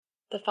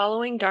The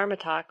following Dharma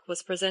talk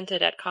was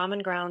presented at Common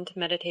Ground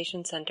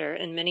Meditation Center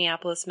in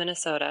Minneapolis,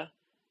 Minnesota,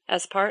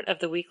 as part of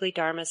the weekly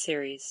Dharma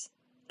series.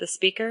 The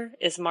speaker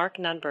is Mark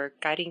Nunberg,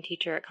 guiding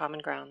teacher at Common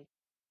Ground.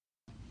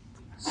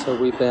 So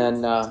we've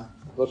been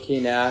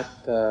looking at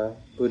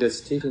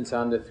Buddha's teachings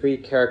on the three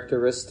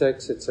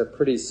characteristics. It's a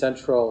pretty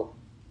central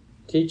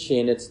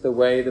teaching. It's the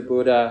way the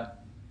Buddha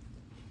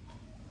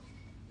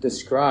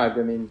described,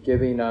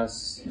 giving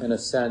us, in a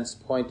sense,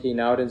 pointing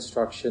out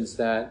instructions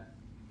that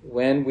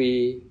when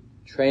we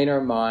train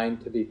our mind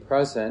to be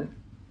present,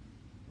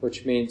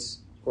 which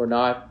means we're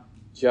not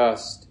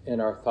just in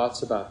our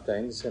thoughts about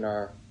things, in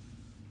our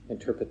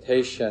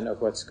interpretation of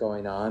what's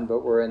going on,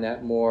 but we're in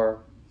that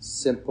more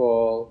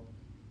simple,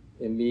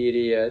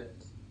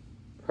 immediate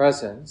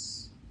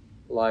presence,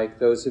 like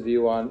those of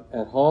you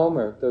at home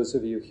or those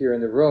of you here in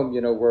the room,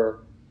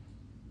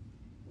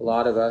 a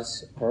lot of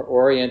us are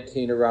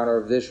orienting around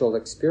our visual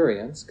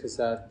experience, because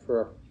that,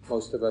 for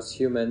most of us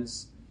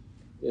humans,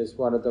 is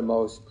one of the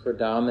most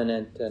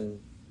predominant and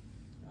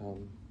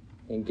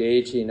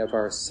engaging of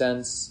our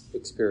sense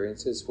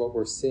experiences, what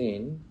we're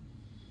seeing.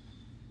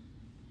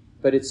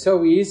 But it's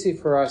so easy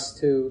for us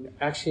to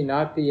actually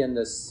not be in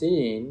the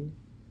seeing,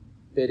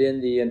 but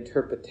in the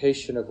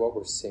interpretation of what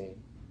we're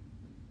seeing.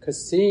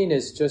 Because seeing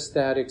is just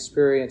that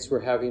experience we're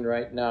having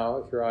right now.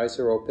 If your eyes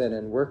are open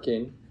and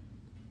working,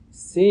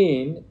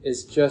 seeing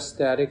is just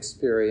that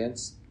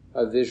experience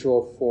of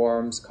visual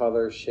forms,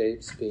 colors,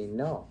 shapes being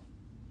known.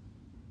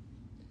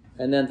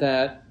 And then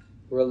that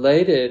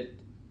related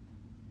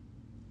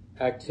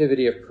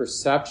activity of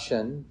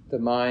perception, the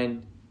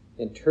mind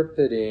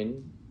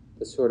interpreting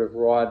the sort of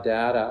raw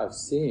data of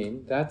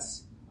seeing,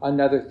 that's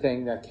another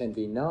thing that can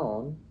be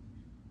known.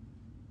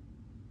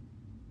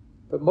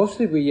 But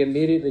mostly we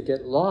immediately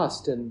get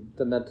lost in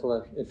the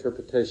mental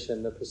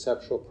interpretation, the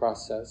perceptual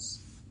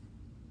process.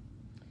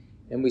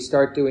 And we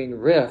start doing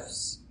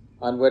riffs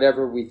on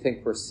whatever we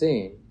think we're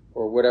seeing,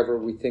 or whatever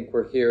we think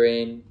we're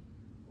hearing,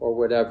 or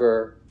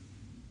whatever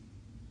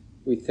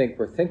we think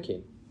we're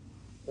thinking,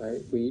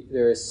 right?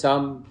 There is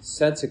some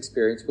sense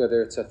experience,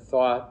 whether it's a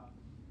thought,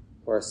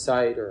 or a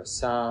sight, or a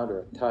sound,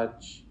 or a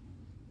touch.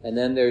 And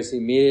then there's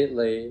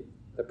immediately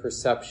the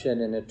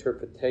perception and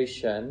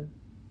interpretation,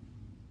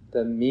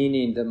 the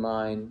meaning the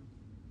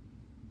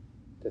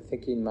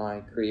thinking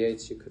mind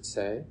creates, you could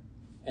say.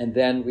 And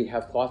then we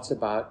have thoughts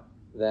about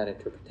that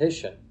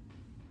interpretation.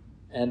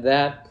 And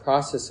that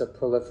process of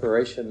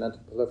proliferation,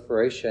 mental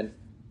proliferation,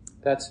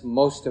 that's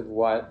most of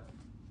what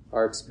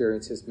our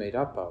experience is made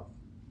up of.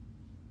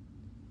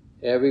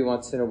 Every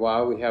once in a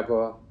while we have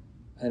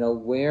an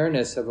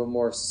awareness of a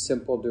more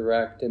simple,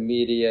 direct,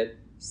 immediate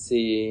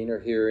seeing or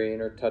hearing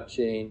or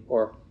touching,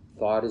 or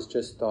thought is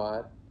just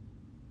thought.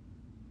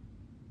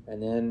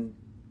 And then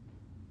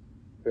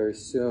very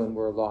soon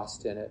we're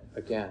lost in it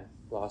again,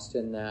 lost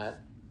in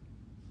that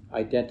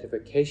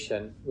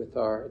identification with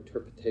our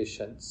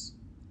interpretations,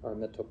 our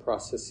mental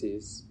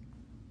processes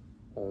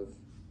of,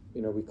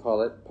 we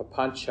call it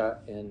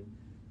papancha in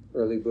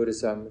early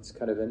Buddhism. It's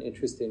kind of an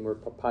interesting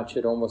word, papancha.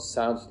 It almost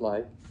sounds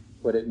like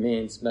what it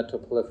means, mental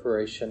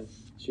proliferation.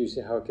 It's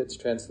usually how it gets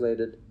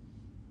translated.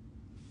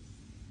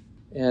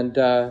 And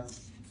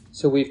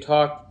so we've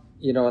talked,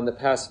 in the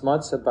past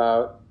months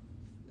about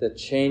the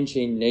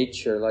changing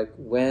nature, like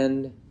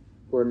when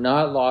we're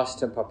not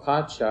lost in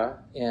papancha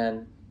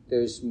and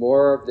there's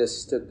more of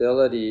this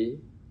stability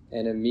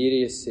and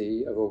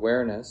immediacy of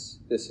awareness.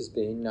 This is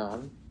being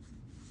known.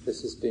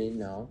 This is being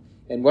known.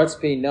 And what's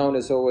being known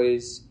is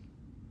always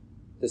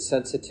the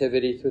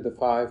sensitivity through the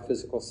five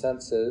physical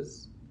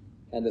senses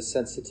and the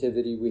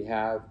sensitivity we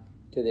have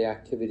to the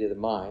activity of the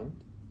mind.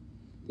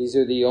 These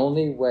are the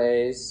only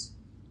ways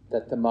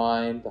that the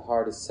mind, the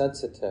heart is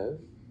sensitive.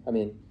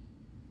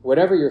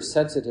 Whatever you're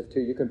sensitive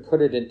to, you can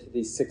put it into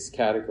these six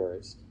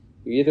categories.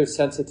 You're either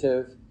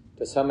sensitive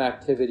to some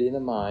activity in the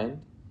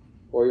mind,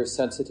 or you're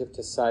sensitive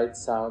to sight,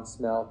 sound,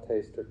 smell,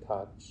 taste, or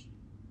touch.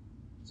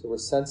 So we're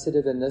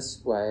sensitive in this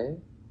way.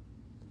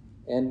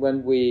 And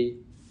when we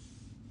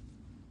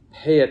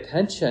pay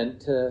attention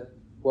to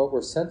what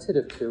we're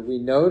sensitive to, we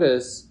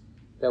notice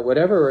that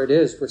whatever it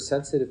is we're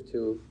sensitive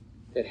to,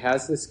 it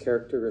has this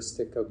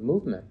characteristic of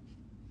movement.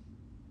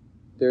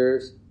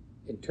 There's,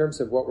 in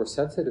terms of what we're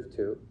sensitive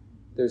to,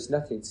 there's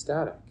nothing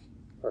static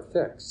or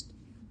fixed.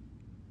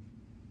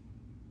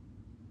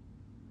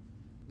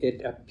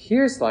 It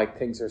appears like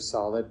things are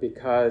solid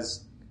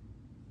because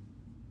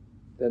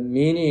the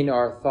meaning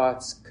our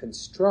thoughts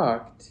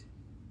construct,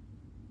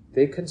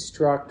 they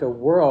construct a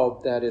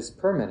world that is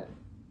permanent.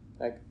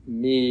 Like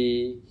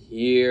me,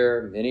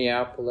 here,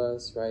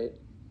 Minneapolis, right?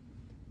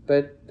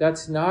 But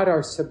that's not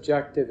our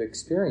subjective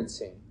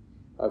experiencing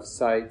of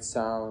sight,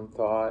 sound,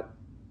 thought,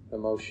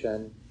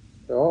 emotion.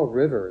 They're all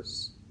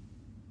rivers,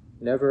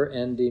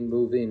 never-ending,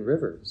 moving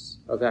rivers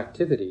of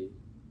activity.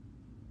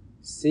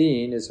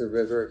 Seeing is a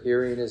river,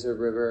 hearing is a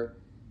river,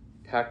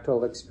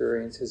 tactile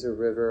experience is a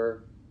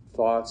river,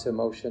 thoughts,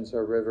 emotions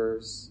are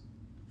rivers,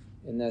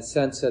 in that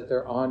sense that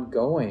they're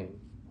ongoing,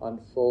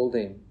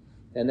 unfolding.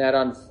 And that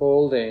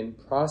unfolding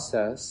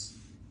process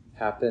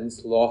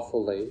happens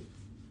lawfully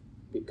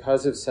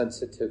because of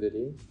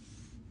sensitivity.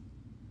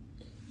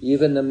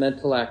 Even the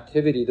mental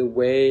activity, the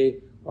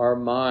way our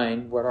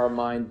mind, what our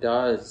mind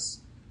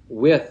does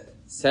with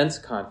sense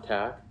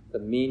contact, the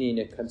meaning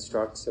it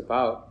constructs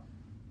about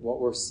what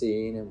we're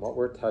seeing and what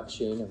we're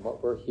touching and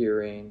what we're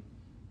hearing,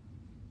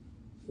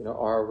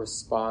 our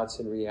response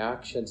and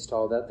reactions to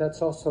all that,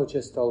 that's also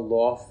just a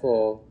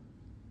lawful,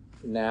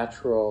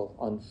 natural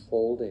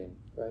unfolding,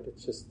 right?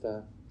 It's just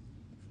the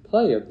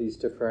play of these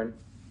different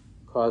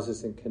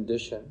causes and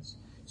conditions.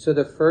 So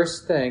the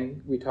first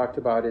thing we talked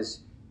about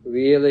is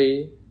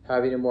really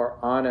having a more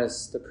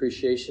honest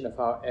appreciation of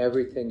how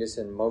everything is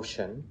in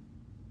motion.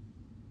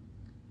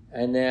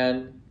 And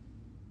then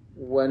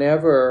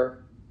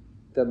whenever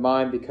the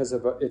mind, because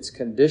of its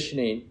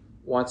conditioning,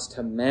 wants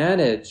to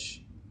manage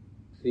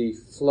the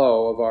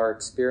flow of our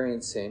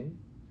experiencing,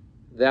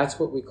 that's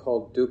what we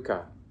call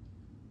dukkha.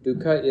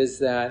 Dukkha is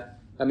that,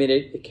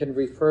 it can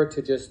refer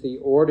to just the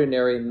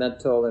ordinary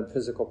mental and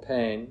physical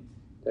pain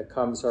that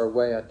comes our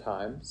way at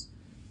times.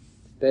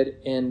 But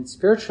in a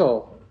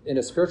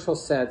spiritual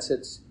sense,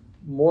 it's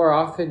more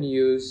often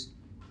used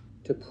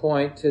to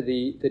point to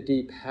the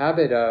deep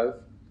habit of,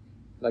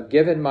 like,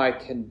 given my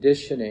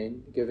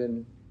conditioning,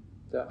 given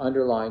the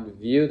underlying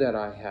view that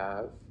I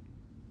have,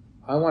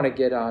 I want to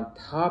get on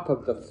top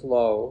of the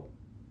flow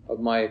of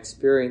my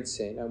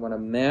experiencing. I want to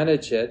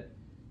manage it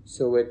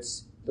so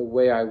it's the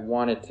way I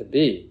want it to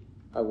be.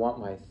 I want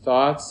my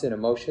thoughts and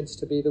emotions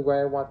to be the way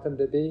I want them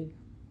to be.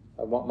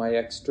 I want my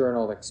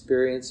external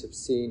experience of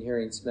seeing,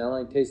 hearing,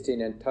 smelling,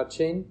 tasting, and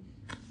touching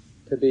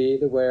to be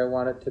the way I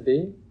want it to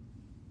be.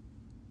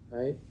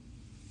 Right?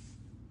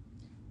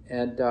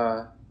 And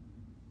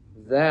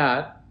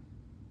that,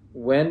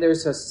 when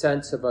there's a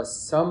sense of a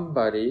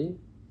somebody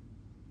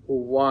who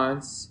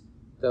wants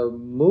the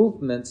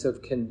movements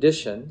of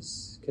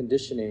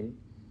conditioning,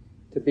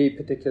 to be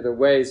particular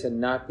ways and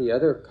not the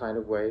other kind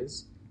of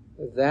ways,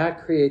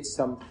 that creates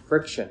some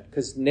friction.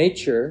 Because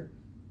nature,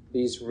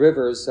 these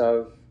rivers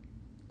of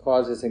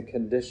causes and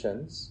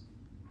conditions,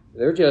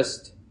 they're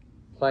just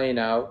playing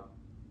out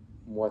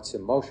what's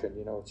in motion.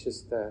 It's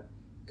just the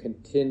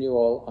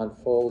continual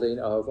unfolding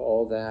of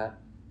all that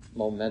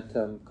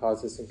momentum,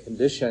 causes and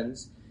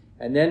conditions.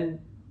 And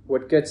then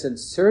what gets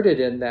inserted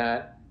in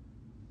that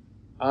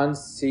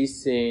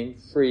unceasing,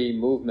 free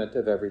movement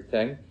of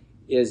everything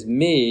is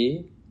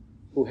me,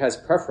 who has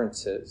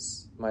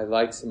preferences, my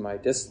likes and my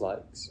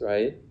dislikes,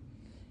 right?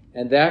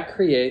 And that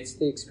creates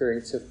the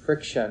experience of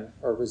friction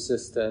or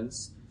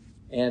resistance.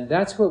 And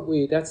that's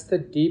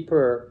the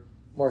deeper,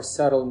 more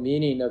subtle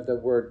meaning of the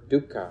word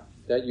dukkha.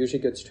 That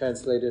usually gets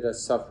translated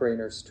as suffering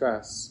or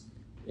stress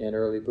in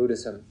early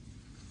Buddhism.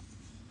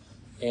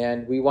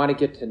 And we want to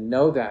get to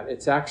know that.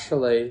 It's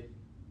actually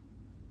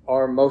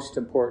our most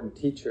important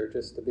teacher,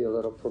 just to be a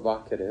little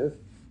provocative.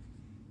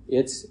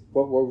 It's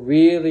what will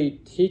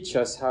really teach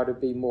us how to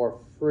be more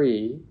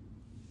free,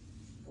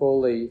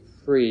 fully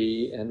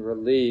free and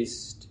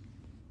released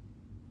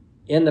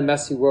in the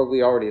messy world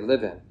we already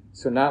live in.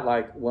 So not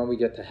like when we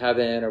get to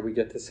heaven or we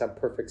get to some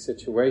perfect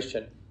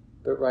situation,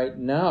 but right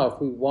now,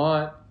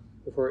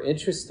 if we're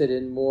interested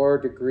in more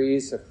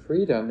degrees of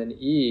freedom and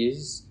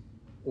ease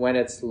when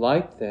it's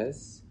like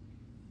this,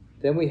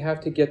 then we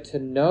have to get to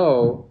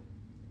know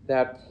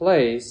that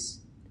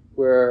place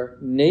where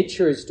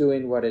nature is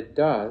doing what it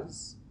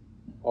does,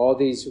 all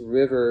these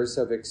rivers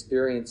of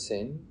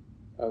experiencing,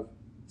 of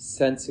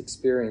sense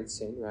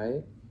experiencing,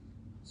 right?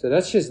 So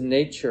that's just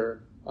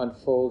nature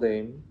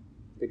unfolding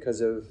because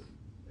of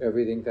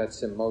everything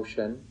that's in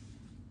motion.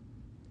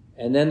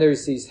 And then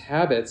there's these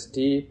habits,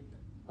 deep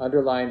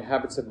underlying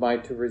habits of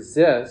mind to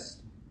resist,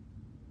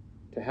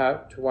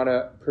 to want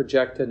to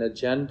project an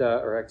agenda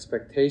or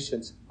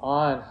expectations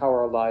on how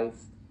our life,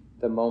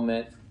 the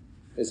moment,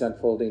 is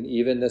unfolding.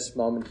 Even this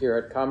moment here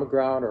at Common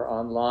Ground or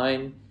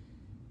online,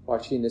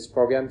 watching this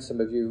program.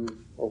 Some of you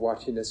are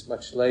watching this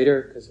much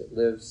later because it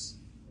lives,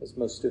 as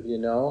most of you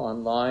know,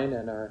 online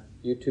and our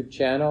YouTube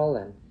channel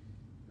and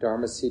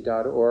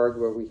dharmaseed.org,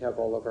 where we have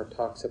all of our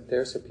talks up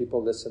there so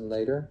people listen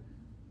later.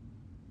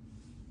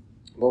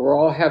 But we're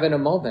all having a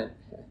moment,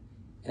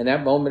 and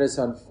that moment is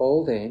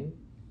unfolding.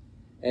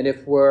 And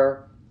if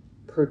we're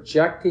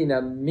projecting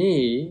a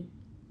me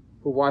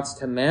who wants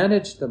to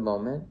manage the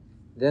moment,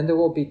 then there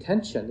will be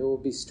tension, there will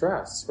be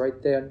stress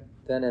right then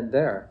and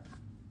there.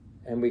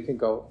 And we can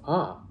go,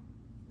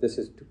 this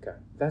is dukkha.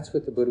 That's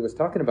what the Buddha was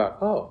talking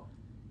about. Oh.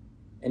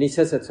 And he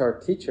says it's our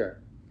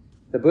teacher.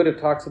 The Buddha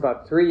talks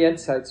about 3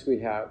 insights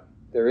we have.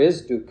 There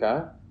is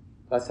dukkha.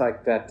 That's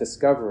like that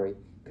discovery.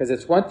 Because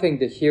it's one thing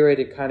to hear it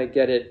and kind of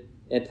get it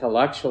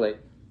intellectually.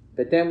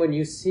 But then when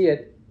you see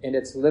it in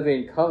its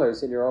living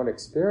colors in your own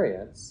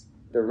experience,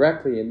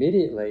 directly,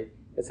 immediately,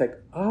 it's like,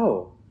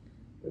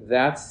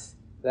 that's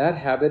that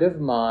habit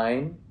of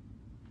mine.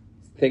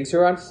 Things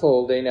are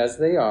unfolding as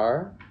they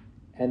are.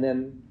 And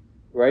then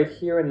right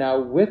here and now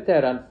with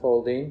that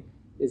unfolding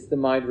is the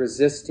mind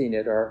resisting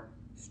it or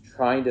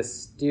trying to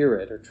steer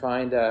it or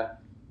trying to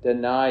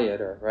deny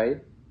it, or right?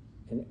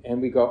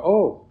 And we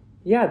go,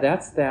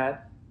 that's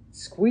that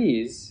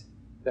squeeze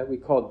that we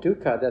call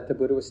dukkha that the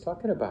Buddha was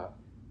talking about.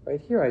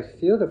 Right here, I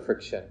feel the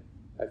friction.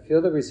 I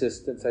feel the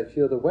resistance. I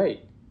feel the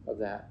weight of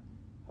that.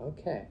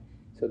 Okay.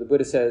 So the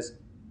Buddha says,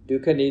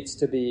 dukkha needs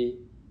to be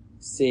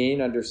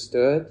seen,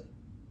 understood,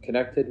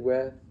 connected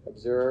with,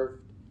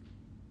 observed.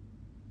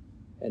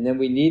 And then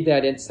we need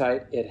that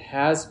insight. It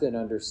has been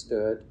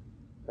understood,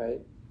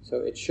 right? So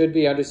it should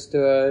be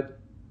understood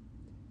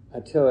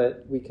until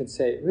we can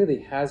say it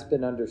really has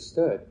been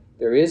understood.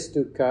 There is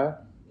dukkha.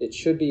 It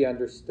should be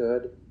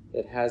understood.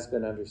 It has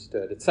been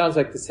understood. It sounds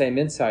like the same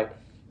insight,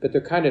 but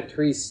there are kind of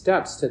 3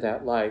 steps to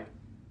that, like,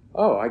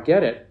 oh, I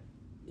get it.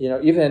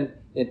 Even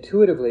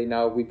intuitively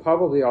now, we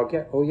probably all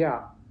get, oh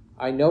yeah,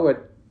 I know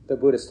what the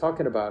Buddha's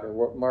talking about or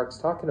what Mark's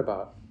talking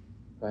about,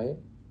 right?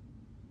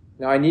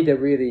 Now I need to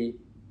really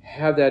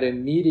have that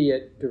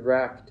immediate,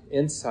 direct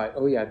insight.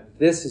 Oh yeah,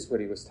 this is what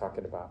he was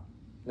talking about.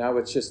 Now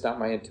it's just not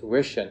my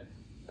intuition,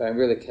 but I'm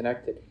really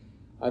connected.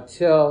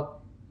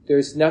 Until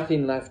there's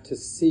nothing left to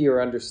see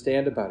or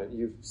understand about it.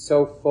 You've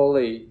so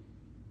fully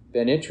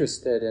been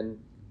interested and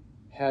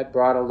had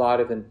brought a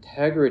lot of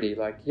integrity,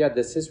 like, yeah,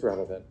 this is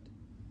relevant.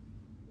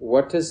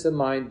 What does the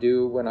mind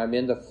do when I'm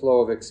in the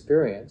flow of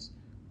experience?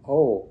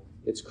 Oh,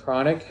 its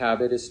chronic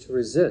habit is to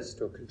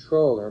resist or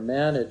control or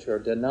manage or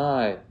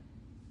deny.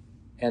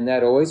 And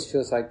that always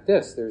feels like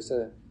this. There's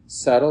a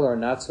subtle or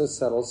not so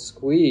subtle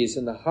squeeze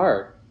in the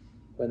heart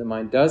when the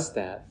mind does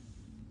that.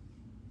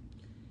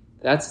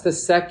 That's the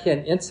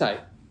second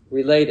insight,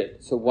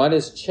 related. So one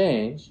is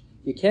change.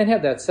 You can't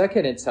have that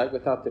second insight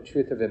without the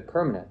truth of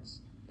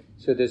impermanence.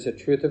 So there's a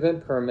truth of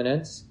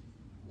impermanence,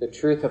 the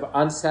truth of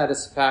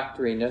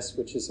unsatisfactoriness,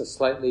 which is a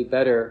slightly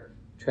better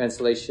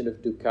translation of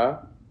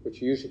dukkha,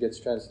 which usually gets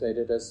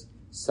translated as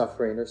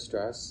suffering or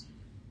stress.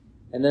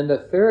 And then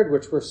the third,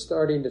 which we're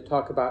starting to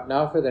talk about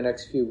now for the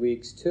next few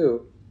weeks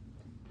too,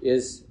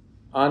 is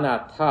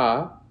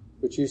anatta,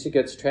 which usually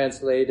gets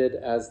translated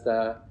as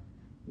the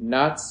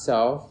not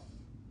self,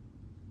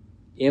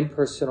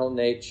 impersonal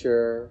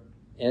nature,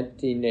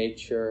 empty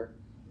nature.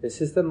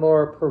 This is the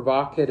more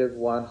provocative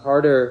one,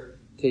 harder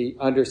to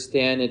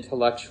understand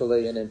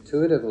intellectually and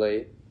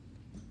intuitively.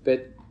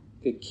 But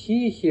the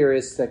key here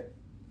is to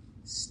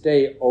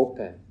stay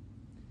open.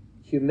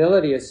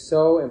 Humility is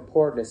so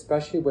important,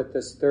 especially with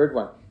this third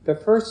one. The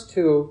first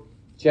 2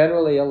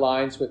 generally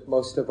aligns with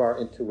most of our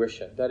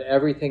intuition, that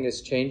everything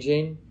is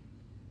changing.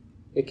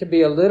 It can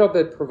be a little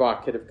bit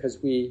provocative because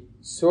we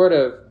sort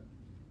of,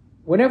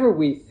 whenever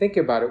we think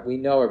about it, we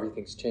know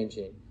everything's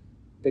changing.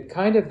 But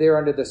kind of there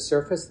under the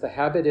surface, the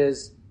habit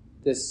is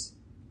this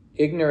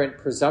ignorant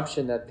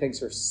presumption that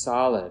things are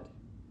solid,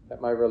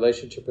 that my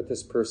relationship with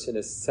this person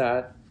is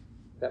set,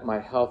 that my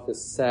health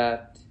is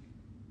set,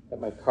 that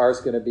my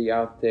car's going to be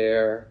out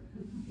there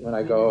when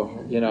I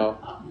go,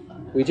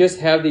 We just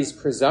have these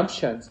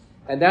presumptions.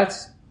 And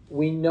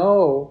we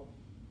know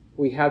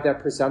we have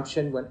that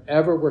presumption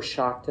whenever we're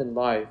shocked in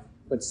life,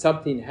 when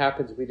something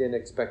happens we didn't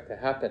expect to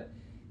happen.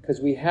 Because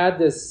we had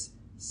this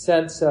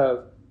sense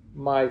of,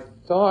 my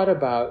thought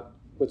about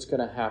what's going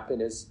to happen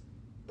is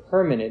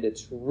permanent,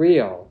 it's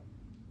real.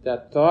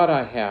 That thought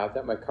I have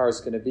that my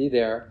car's going to be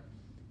there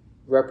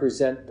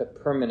represent the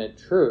permanent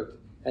truth.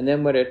 And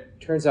then when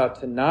it turns out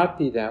to not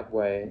be that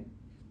way,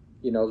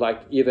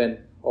 like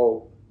even,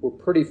 we're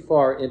pretty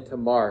far into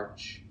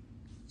March,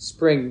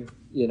 spring,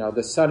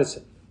 the sun is,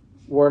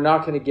 we're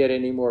not going to get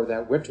any more of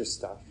that winter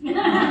stuff.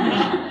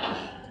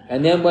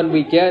 And then when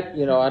we get,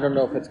 I don't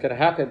know if it's going to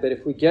happen, but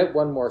if we get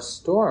one more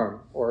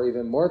storm, or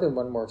even more than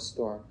one more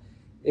storm,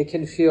 it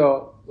can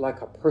feel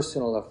like a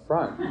personal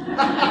affront.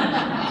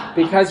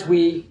 Because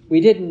we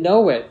didn't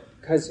know it,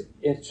 because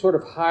it sort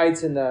of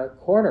hides in the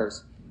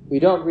corners. We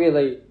don't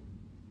really,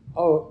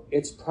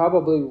 it's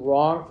probably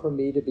wrong for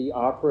me to be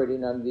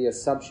operating on the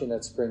assumption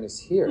that spring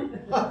is here.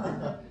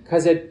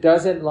 Because it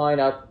doesn't line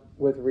up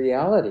with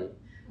reality.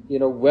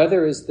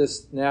 Weather is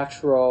this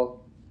natural,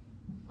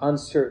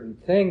 uncertain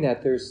thing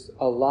that there's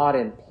a lot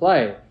in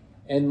play.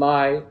 And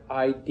my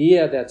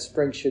idea that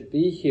spring should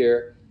be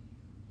here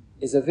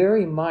is a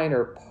very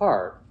minor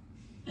part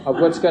of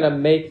what's going to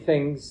make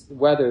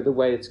weather the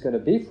way it's going to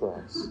be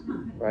for us,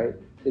 right?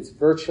 It's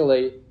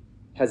virtually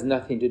has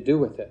nothing to do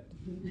with it.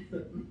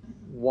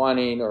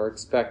 Wanting or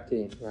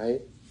expecting,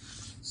 right?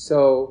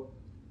 So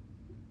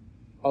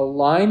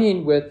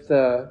aligning with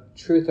the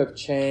truth of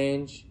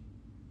change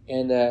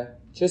and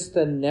just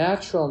the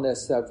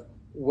naturalness of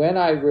when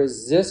I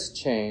resist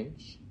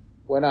change,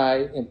 when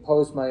I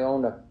impose my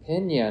own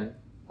opinion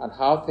on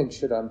how things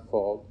should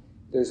unfold,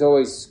 there's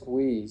always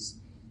squeeze.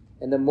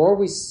 And the more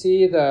we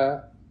see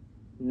the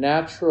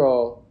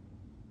natural,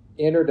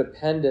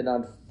 interdependent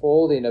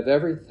unfolding of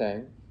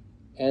everything,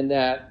 and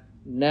that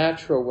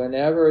natural,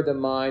 whenever the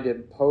mind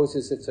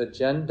imposes its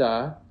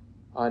agenda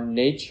on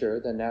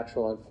nature, the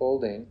natural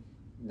unfolding,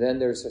 then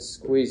there's a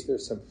squeeze,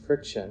 there's some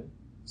friction,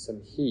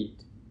 some heat.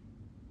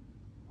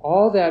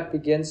 All that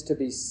begins to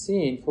be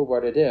seen for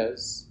what it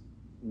is,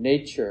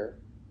 nature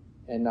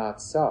and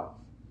not self.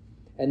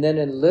 And then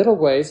in little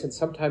ways, and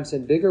sometimes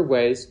in bigger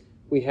ways,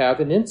 we have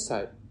an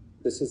insight.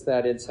 This is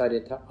that insight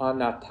into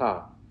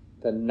anatta,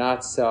 the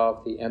not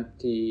self, the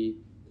empty,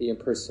 the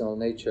impersonal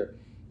nature.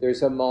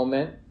 there's a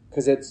moment,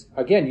 because it's,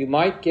 again, you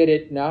might get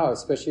it now,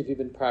 especially if you've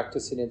been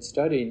practicing and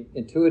studying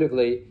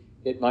intuitively,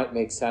 it might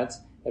make sense.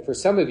 And for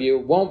some of you,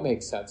 it won't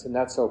make sense, and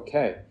that's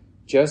okay.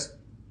 Just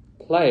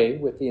play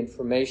with the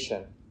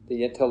information,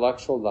 the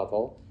intellectual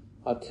level,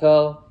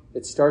 until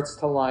it starts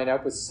to line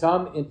up with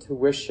some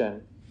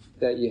intuition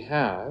that you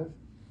have,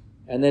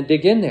 and then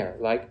dig in there,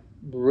 like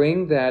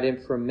bring that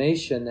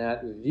information,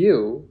 that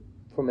view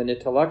from an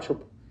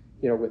intellectual,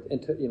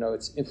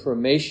 it's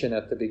information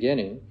at the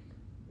beginning,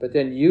 but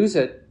then use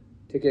it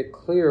to get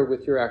clear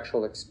with your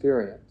actual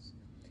experience.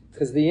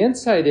 Because the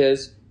insight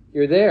is,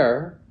 you're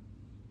there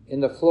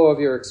in the flow of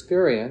your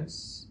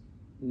experience,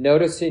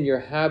 noticing your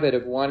habit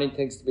of wanting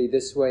things to be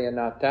this way and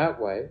not that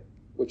way,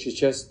 which is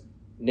just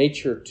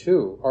nature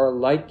too. Our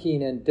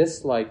liking and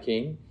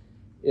disliking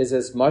is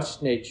as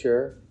much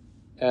nature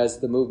as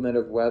the movement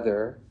of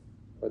weather,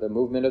 or the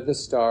movement of the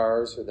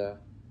stars, or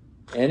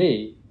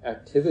any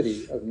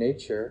activity of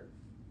nature.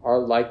 Our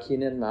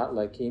liking and not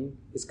liking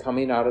is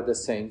coming out of the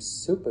same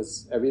soup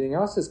as everything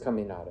else is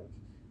coming out of,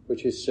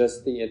 which is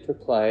just the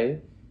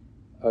interplay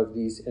of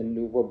these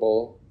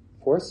innumerable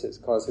forces,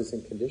 causes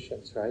and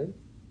conditions, right?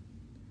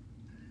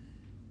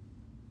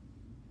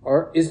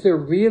 Or is there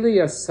really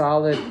a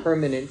solid,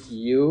 permanent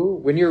you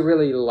when you're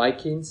really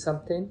liking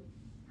something,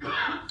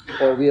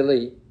 or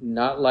really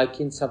not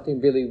liking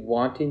something, really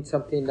wanting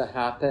something to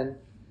happen,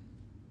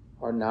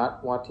 or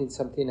not wanting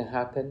something to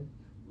happen?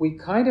 We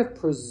kind of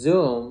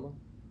presume,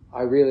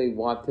 I really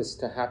want this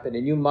to happen.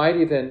 And you might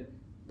even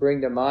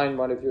bring to mind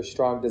one of your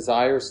strong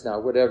desires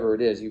now, whatever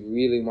it is. You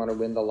really want to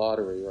win the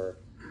lottery, or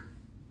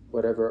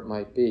whatever it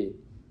might be.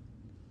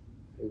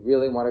 You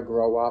really want to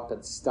grow up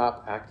and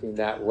stop acting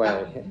that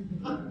way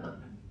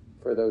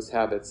for those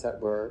habits that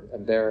we're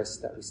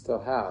embarrassed that we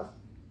still have,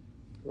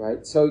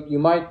 right? So you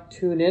might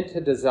tune into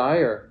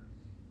desire,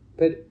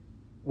 but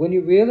when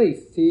you really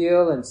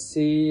feel and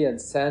see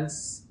and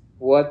sense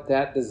what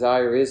that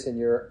desire is in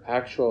your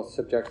actual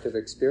subjective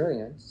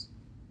experience,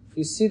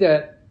 you see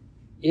that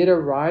it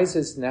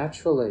arises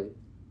naturally.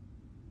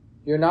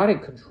 You're not in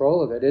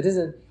control of it. It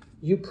isn't,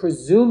 you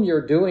presume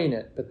you're doing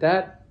it, but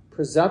that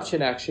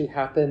presumption actually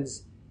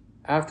happens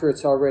after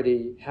it's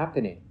already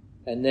happening.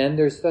 And then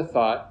there's the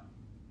thought,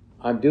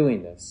 I'm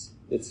doing this.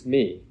 It's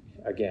me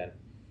again.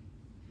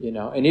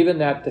 And even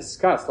that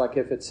disgust, like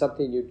if it's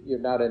something you're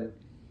not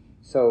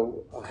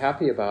so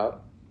happy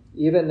about,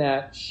 even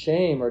that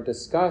shame or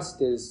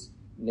disgust is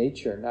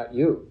nature, not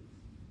you.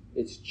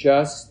 It's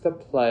just the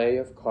play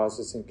of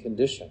causes and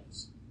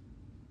conditions.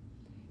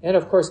 And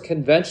of course,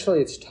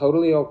 conventionally, it's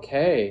totally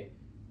okay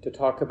to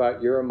talk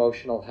about your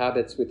emotional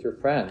habits with your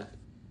friend.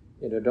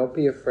 Don't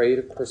be afraid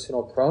of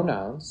personal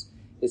pronouns.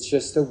 It's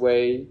just a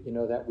way,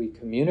 that we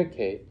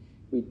communicate.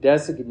 We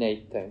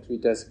designate things. We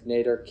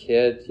designate our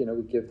kids,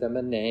 we give them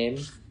a name,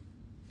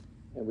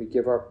 and we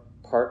give our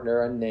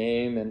partner a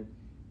name, and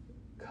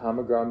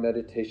Common Ground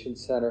Meditation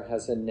Center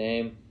has a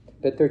name.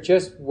 But they're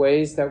just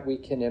ways that we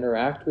can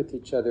interact with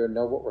each other and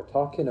know what we're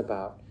talking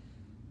about.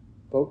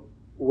 But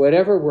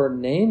whatever we're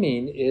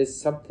naming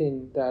is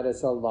something that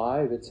is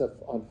alive. It's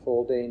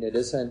unfolding. It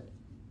isn't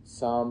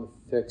some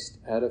fixed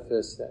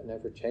edifice that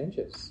never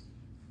changes.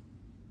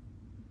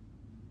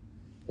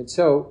 And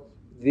so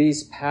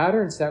these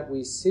patterns that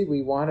we see,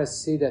 we want to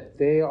see that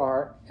they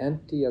are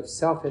empty of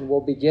self, and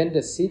we'll begin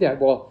to see that.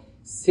 We'll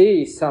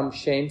see some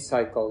shame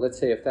cycle, let's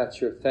say if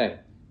that's your thing,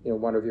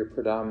 one of your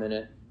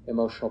predominant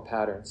emotional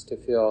patterns, to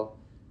feel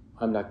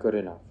I'm not good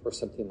enough or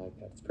something like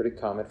that. It's pretty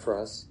common for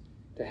us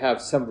to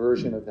have some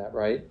version of that,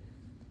 right?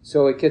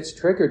 So it gets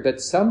triggered, but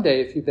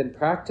someday if you've been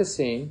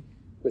practicing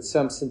with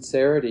some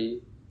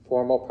sincerity,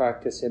 formal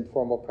practice,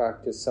 informal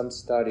practice, some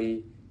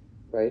study,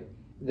 right?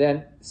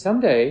 Then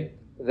someday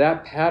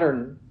that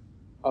pattern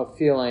of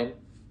feeling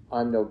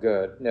I'm no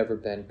good, never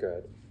been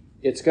good,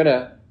 it's going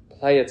to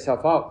play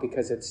itself out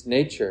because it's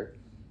nature.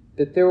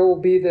 That there will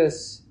be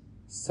this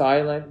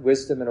silent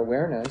wisdom and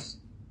awareness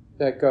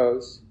that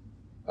goes,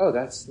 oh,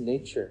 that's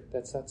nature,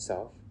 that's not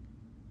self.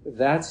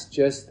 That's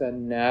just a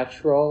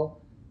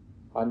natural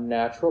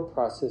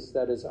process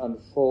that is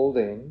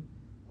unfolding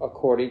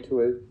according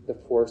to the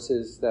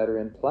forces that are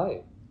in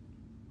play.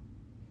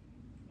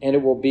 And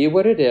it will be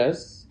what it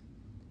is,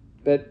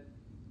 but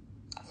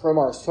from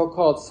our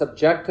so-called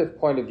subjective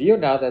point of view,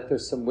 now that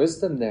there's some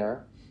wisdom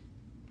there,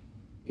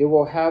 it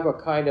will have a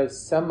kind of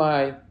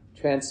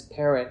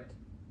semi-transparent,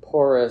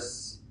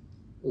 porous,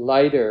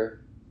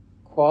 lighter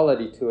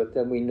quality to it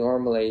than we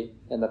normally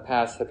in the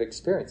past have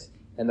experienced.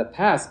 In the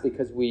past,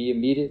 because we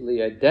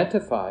immediately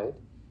identified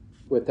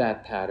with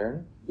that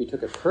pattern, we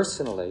took it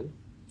personally,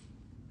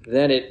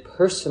 then it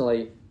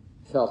personally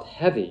felt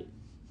heavy.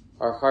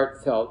 Our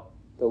heart felt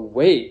the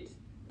weight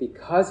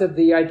because of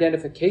the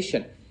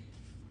identification.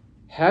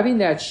 Having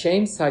that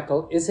shame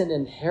cycle isn't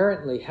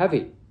inherently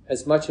heavy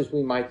as much as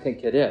we might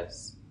think it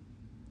is.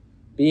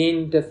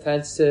 Being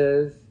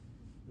defensive,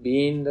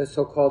 being the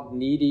so-called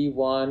needy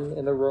one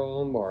in the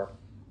room, or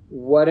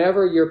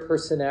whatever your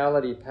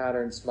personality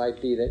patterns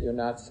might be that you're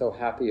not so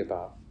happy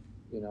about.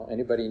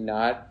 Anybody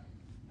not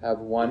have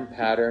one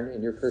pattern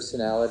in your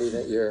personality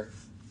that you're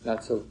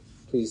not so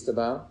pleased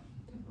about,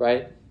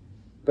 right?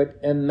 But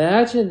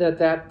imagine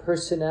that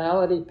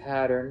personality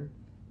pattern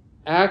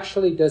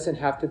actually doesn't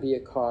have to be a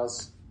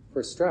cause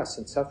for stress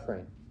and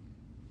suffering.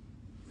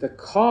 The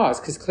cause,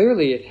 because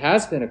clearly it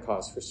has been a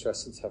cause for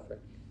stress and suffering,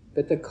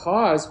 but the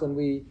cause, when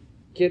we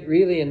get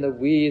really in the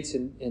weeds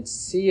and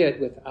see it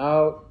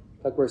without,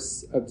 like we're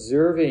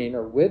observing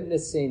or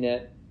witnessing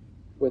it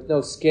with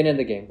no skin in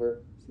the game, we're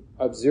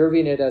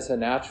observing it as a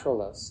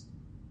naturalist,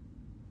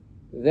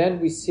 then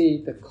we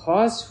see the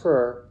cause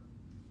for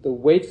the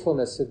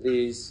wakefulness of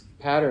these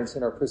patterns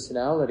in our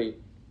personality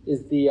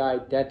is the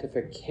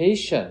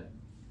identification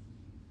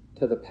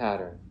to the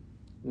pattern,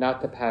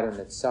 not the pattern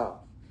itself.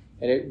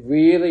 And it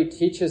really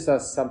teaches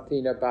us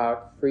something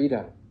about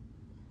freedom.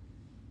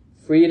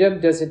 Freedom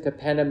doesn't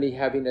depend on me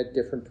having a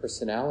different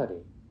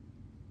personality.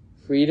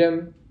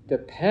 Freedom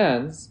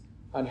depends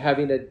on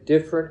having a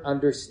different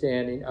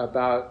understanding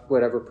about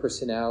whatever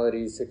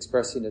personality is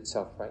expressing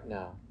itself right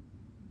now.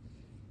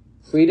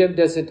 Freedom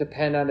doesn't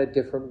depend on a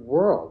different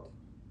world.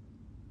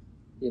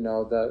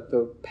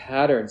 The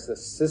patterns, the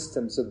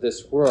systems of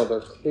this world are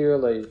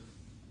clearly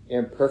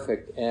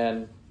imperfect,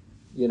 and,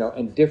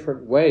 in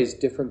different ways,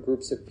 different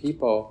groups of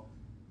people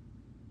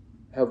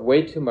have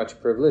way too much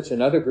privilege,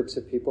 and other groups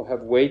of people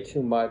have way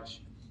too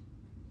much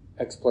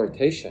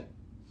exploitation,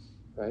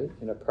 right,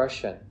 and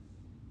oppression.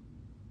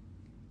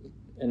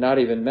 And not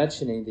even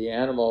mentioning the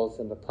animals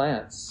and the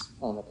plants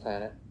on the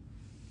planet.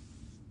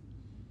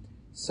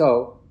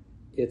 So,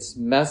 it's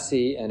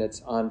messy and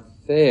it's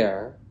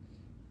unfair,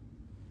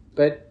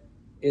 but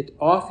it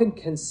often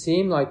can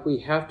seem like we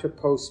have to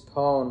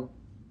postpone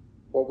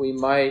what we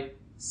might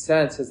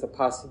sense as the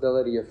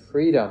possibility of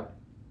freedom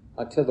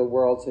until the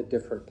world's a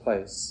different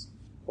place,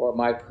 or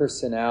my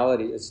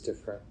personality is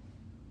different,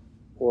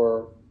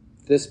 or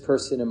this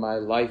person in my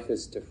life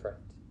is different,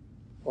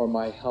 or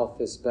my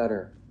health is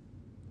better.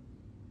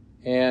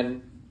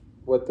 And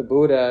what the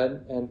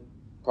Buddha and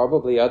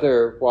probably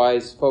other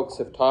wise folks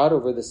have taught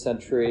over the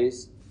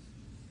centuries,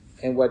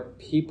 and what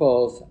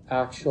people's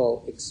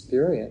actual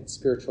experience,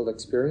 spiritual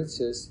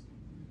experiences,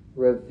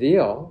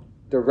 reveal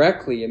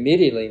directly,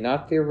 immediately,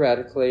 not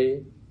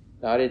theoretically,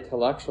 not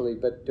intellectually,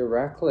 but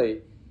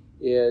directly,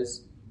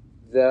 is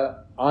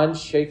the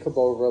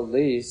unshakable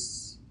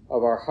release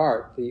of our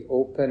heart, the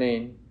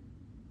opening,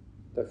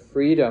 the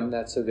freedom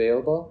that's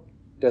available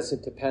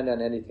doesn't depend on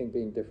anything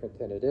being different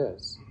than it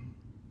is.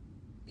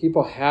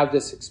 People have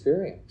this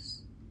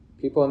experience.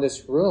 People in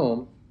this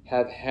room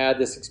have had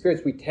this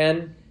experience. We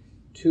tend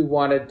to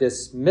want to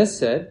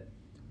dismiss it,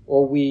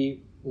 or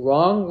we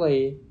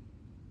wrongly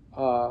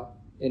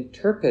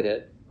interpret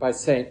it by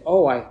saying,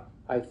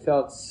 I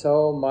felt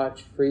so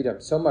much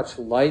freedom, so much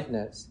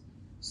lightness,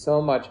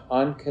 so much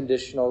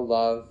unconditional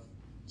love,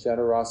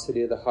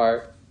 generosity of the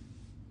heart,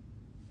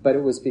 but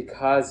it was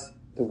because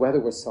the weather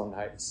was so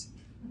nice,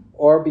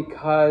 or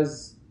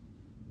because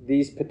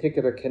these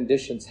particular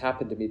conditions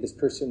happened to me. This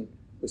person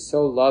was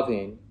so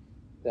loving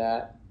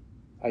that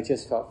I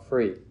just felt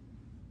free.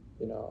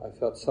 I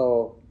felt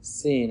so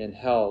seen and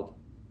held.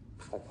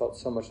 I felt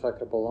so much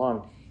like I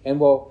belonged. And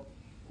we'll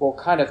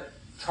kind of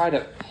try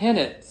to pin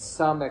it to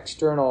some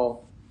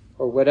external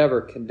or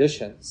whatever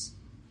conditions.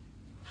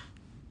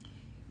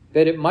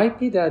 But it might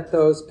be that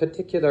those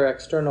particular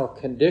external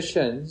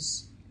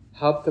conditions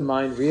help the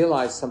mind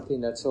realize something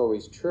that's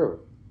always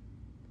true.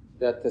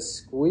 That the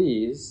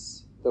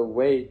squeeze, the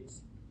weight,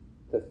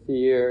 the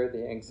fear,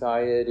 the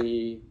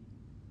anxiety,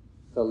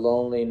 the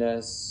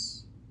loneliness,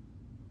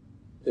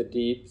 the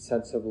deep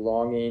sense of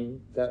longing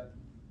that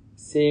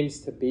seems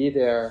to be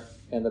there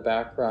in the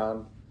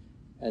background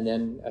and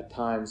then at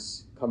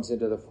times comes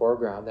into the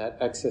foreground, that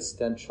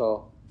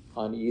existential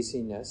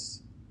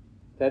uneasiness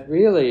that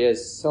really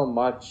is so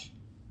much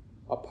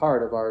a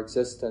part of our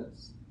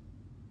existence.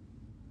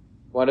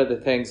 One of the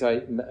things,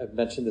 I've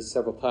mentioned this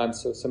several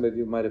times, so some of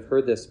you might have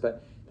heard this,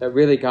 but that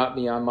really got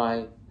me on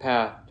my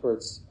path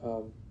towards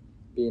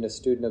being a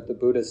student of the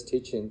Buddha's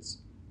teachings,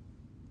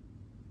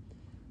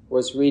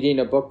 was reading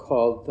a book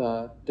called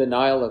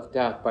Denial of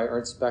Death by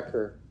Ernst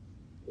Becker.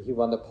 He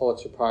won the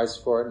Pulitzer Prize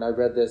for it, and I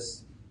read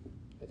this,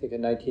 I think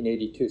in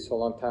 1982, so a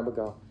long time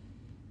ago.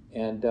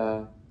 And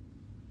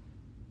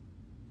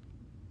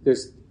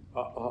there's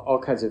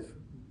all kinds of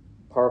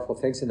powerful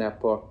things in that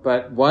book,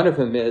 but one of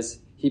them is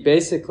he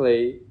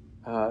basically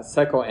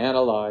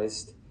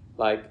psychoanalyzed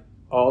like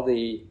all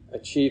the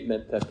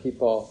achievement that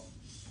people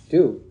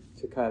do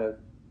to kind of,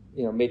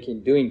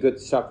 doing good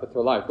stuff with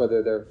their life,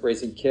 whether they're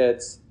raising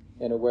kids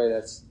in a way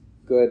that's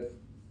good,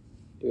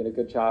 doing a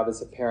good job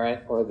as a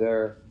parent, or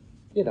they're,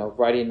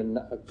 writing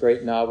a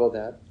great novel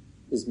that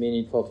is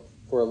meaningful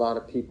for a lot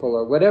of people,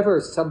 or whatever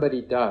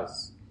somebody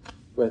does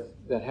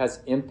that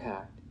has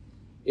impact.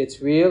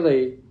 It's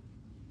really,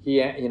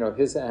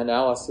 his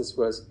analysis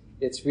was,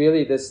 it's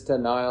really this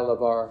denial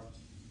of our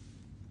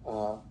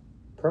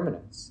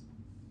permanence.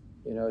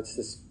 It's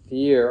this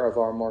fear of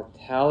our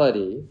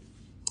mortality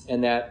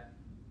and that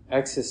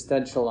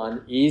existential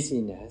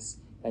uneasiness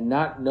and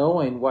not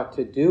knowing what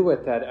to do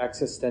with that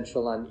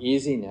existential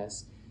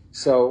uneasiness.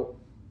 So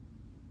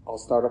I'll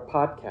start a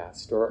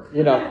podcast, or,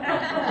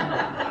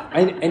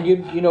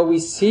 and we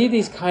see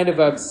these kind of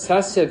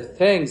obsessive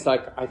things,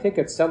 like I think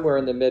it's somewhere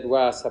in the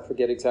Midwest, I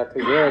forget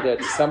exactly where,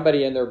 that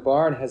somebody in their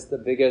barn has the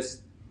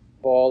biggest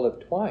ball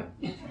of twine,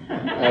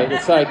 right?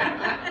 It's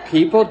like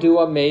people do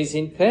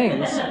amazing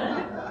things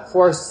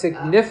for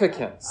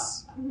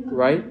significance,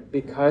 right?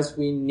 Because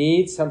we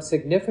need some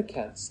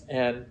significance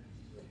and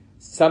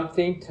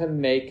something to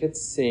make it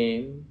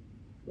seem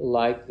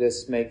like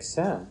this makes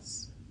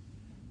sense.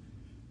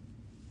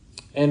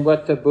 And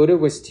what the Buddha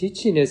was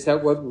teaching is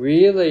that what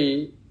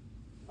really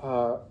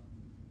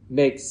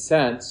makes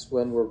sense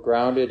when we're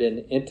grounded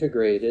and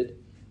integrated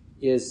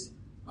is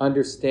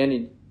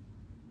understanding,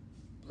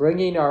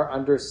 bringing our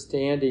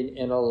understanding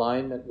in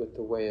alignment with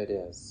the way it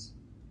is.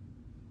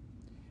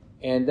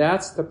 And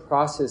that's the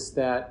process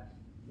that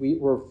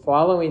we're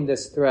following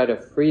this thread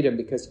of freedom,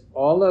 because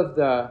all of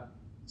the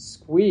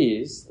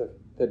squeeze,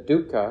 the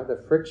dukkha,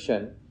 the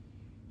friction,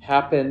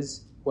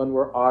 happens when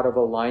we're out of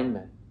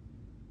alignment.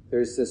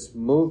 There's this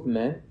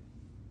movement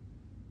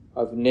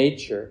of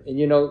nature.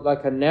 And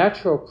like a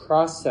natural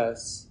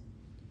process,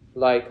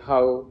 like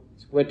how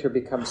winter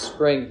becomes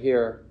spring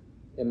here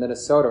in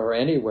Minnesota or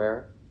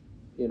anywhere,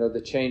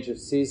 the change of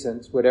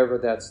seasons, whatever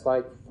that's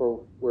like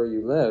for where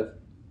you live,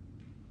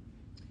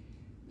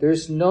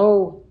 there's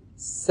no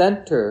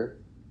center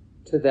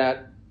to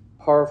that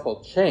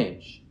powerful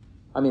change.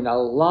 I mean, a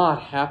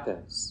lot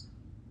happens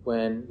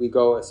when we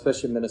go,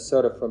 especially in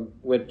Minnesota, from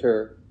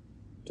winter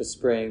to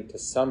spring to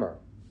summer.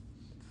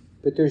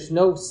 But there's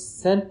no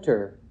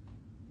center,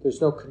 there's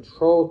no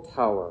control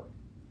tower,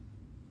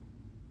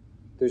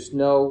 there's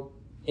no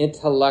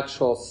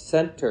intellectual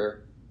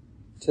center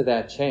to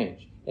that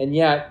change. And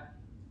yet,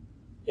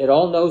 it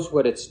all knows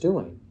what it's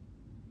doing.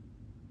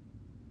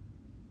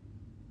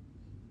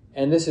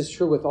 And this is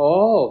true with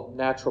all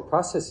natural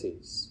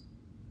processes.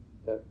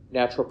 The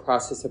natural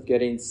process of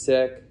getting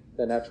sick,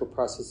 the natural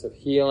process of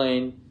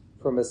healing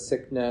from a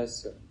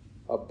sickness,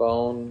 a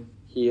bone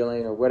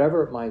healing, or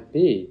whatever it might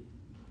be.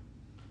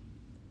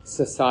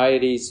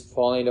 Societies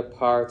falling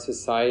apart,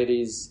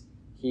 societies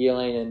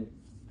healing and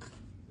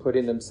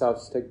putting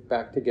themselves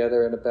back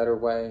together in a better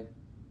way.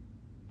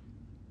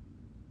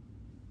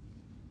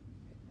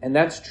 And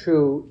that's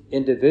true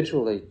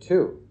individually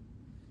too.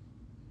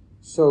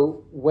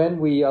 So when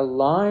we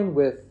align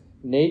with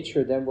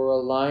nature, then we're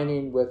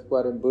aligning with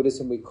what in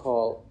Buddhism we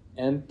call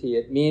empty.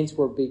 It means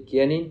we're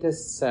beginning to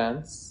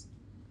sense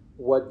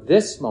what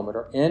this moment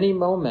or any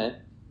moment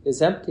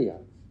is empty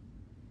of.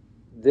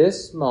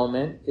 This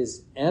moment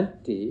is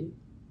empty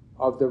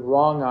of the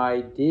wrong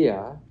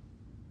idea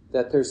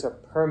that there's a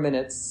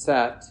permanent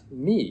set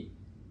me,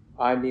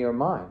 I, me, or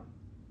mine.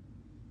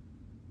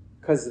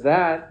 Because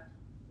that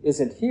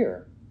isn't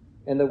here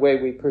in the way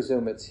we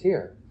presume it's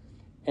here.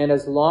 And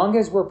as long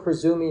as we're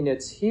presuming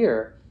it's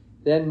here,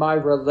 then my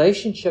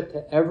relationship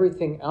to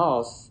everything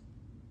else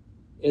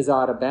is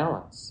out of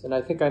balance. And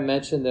I think I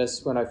mentioned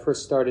this when I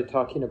first started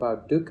talking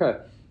about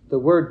dukkha. The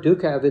word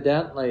dukkha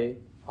evidently,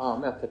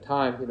 at the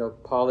time,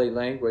 Pali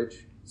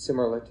language,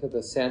 similar to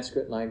the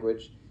Sanskrit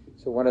language,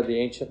 so one of the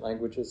ancient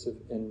languages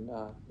in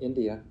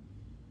India,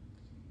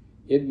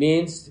 it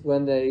means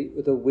when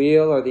the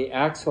wheel or the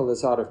axle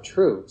is out of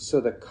true.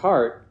 So the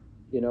cart,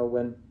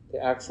 when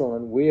the axle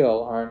and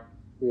wheel aren't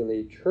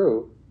really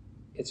true,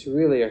 it's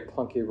really a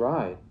clunky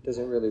ride. It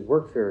doesn't really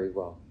work very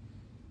well.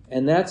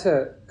 And that's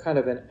a kind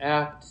of an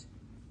apt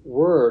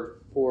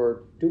word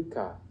for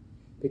dukkha.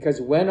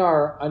 Because when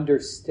our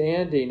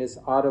understanding is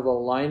out of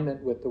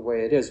alignment with the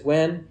way it is,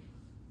 when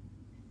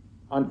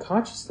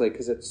unconsciously,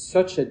 because it's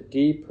such a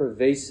deep,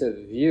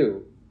 pervasive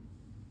view,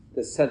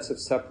 the sense of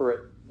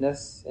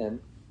separateness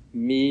and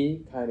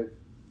me kind of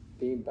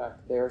being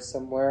back there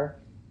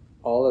somewhere,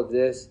 all of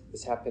this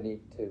is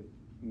happening to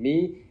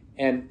me.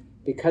 And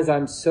because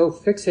I'm so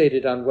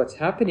fixated on what's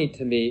happening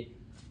to me,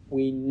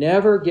 we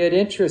never get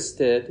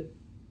interested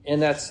in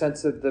that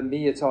sense of the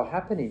me it's all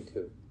happening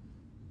to.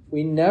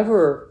 We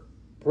never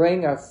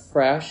bring a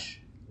fresh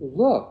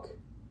look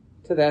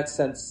to that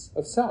sense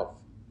of self.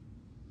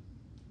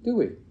 Do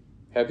we?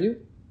 Have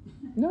you?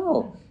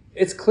 No.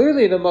 It's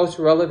clearly the most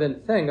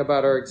relevant thing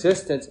about our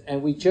existence,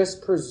 and we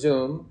just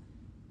presume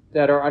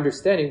that our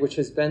understanding, which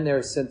has been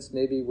there since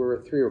maybe we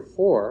were 3 or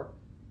 4,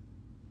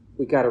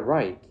 we got it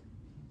right.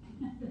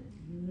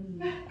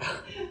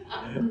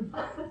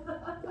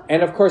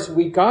 And of course,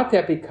 we got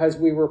that because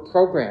we were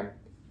programmed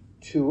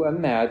to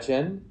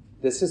imagine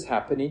this is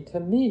happening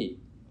to me.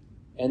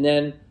 And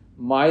then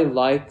my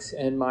likes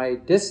and my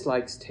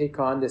dislikes take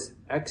on this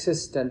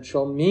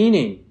existential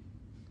meaning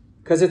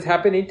because it's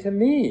happening to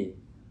me.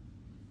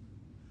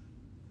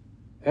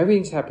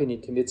 Everything's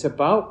happening to me. It's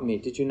about me.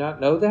 Did you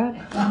not know that?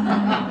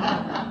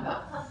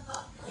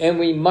 And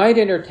we might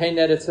entertain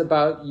that it's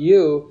about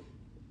you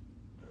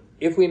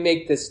if we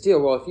make this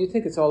deal. Well, if you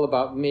think it's all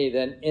about me,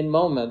 then in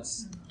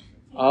moments,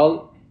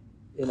 I'll,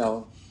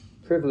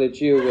 privilege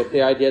you with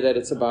the idea that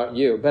it's about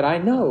you. But I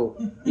know,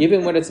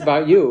 even when it's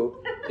about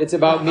you, it's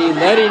about me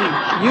letting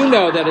you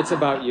know that it's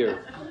about you.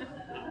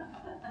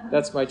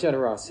 That's my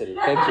generosity.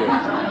 Thank you.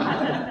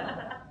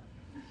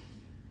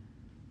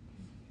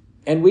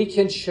 And we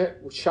can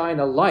shine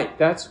a light.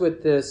 That's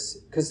what this,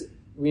 because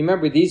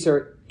remember, these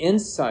are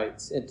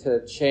insights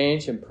into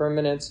change,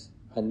 impermanence.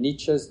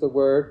 Anicca is the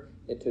word.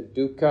 Into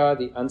dukkha,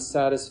 the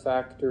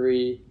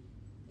unsatisfactory,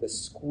 the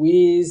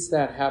squeeze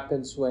that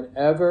happens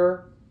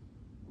whenever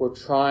we're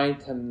trying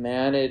to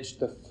manage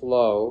the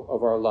flow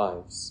of our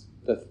lives.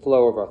 The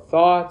flow of our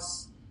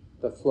thoughts,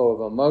 the flow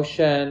of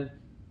emotion,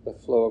 the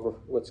flow of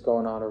what's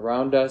going on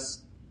around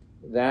us.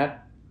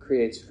 That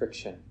creates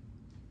friction.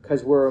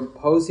 Because we're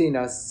imposing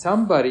as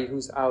somebody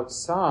who's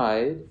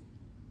outside,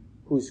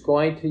 who's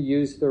going to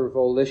use their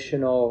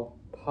volitional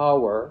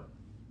power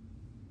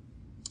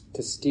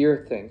to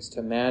steer things,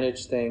 to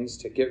manage things,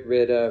 to get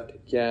rid of, to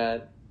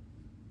get,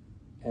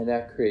 and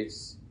that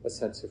creates a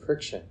sense of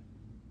friction,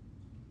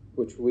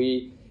 which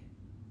we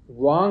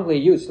wrongly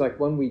use. Like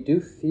when we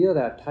do feel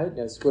that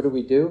tightness, what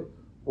do?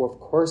 Well, of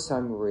course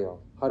I'm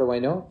real. How do I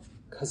know?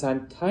 Because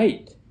I'm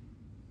tight.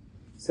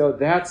 So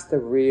that's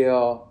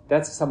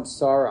that's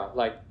samsara.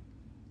 Like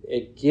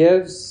it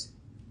gives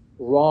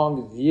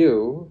wrong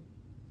view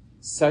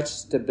such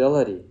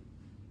stability.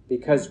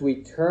 Because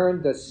we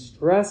turn the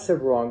stress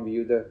of wrong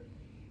view,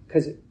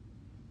 because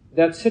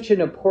that's such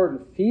an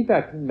important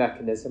feedback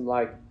mechanism,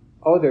 like,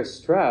 oh, there's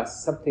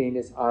stress, something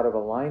is out of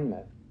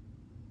alignment.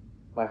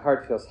 My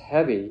heart feels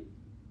heavy,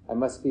 I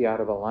must be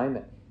out of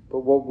alignment.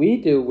 But what we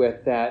do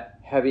with that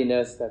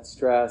heaviness, that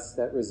stress,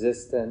 that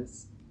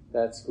resistance,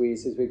 that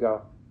squeeze, is we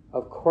go,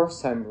 of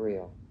course I'm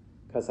real,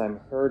 because I'm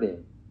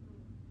hurting.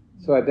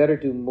 So I better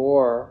do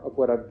more of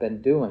what I've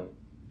been doing,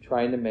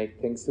 trying to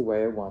make things the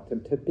way I want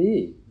them to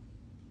be.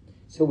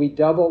 So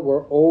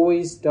we're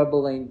always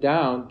doubling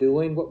down,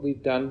 doing what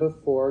we've done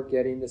before,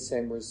 getting the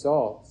same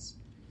results.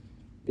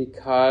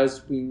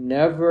 Because we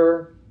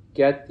never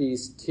get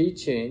these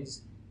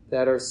teachings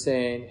that are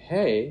saying,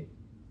 hey,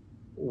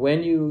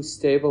 when you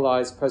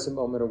stabilize present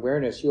moment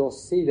awareness, you'll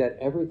see that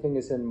everything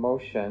is in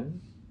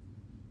motion,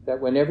 that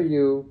whenever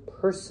you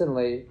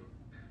personally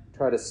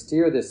try to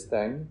steer this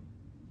thing,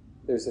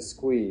 there's a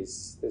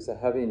squeeze, there's a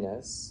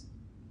heaviness,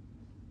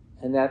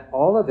 and that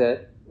all of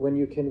it, when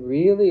you can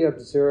really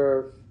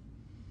observe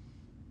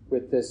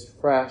with this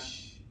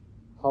fresh,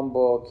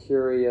 humble,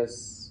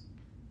 curious,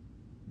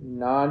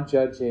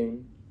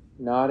 non-judging,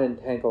 not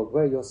entangled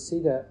way, you'll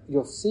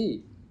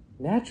see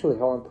naturally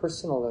how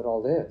impersonal it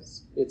all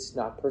is. It's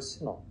not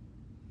personal.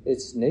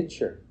 It's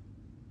nature.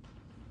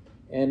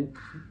 And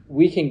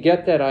we can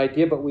get that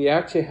idea, but we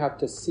actually have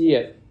to see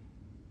it.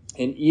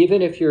 And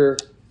even if you're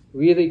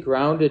really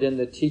grounded in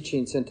the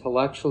teachings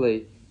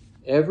intellectually,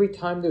 every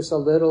time there's a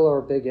little or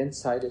a big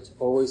insight, it's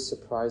always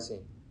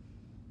surprising.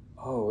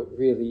 Oh, it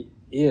really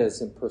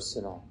is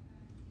impersonal.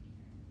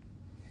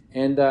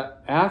 And the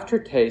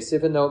aftertaste,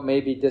 even though it may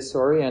be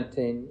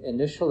disorienting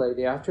initially,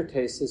 the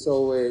aftertaste is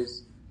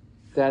always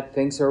that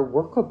things are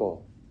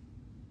workable.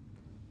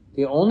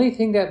 The only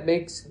thing that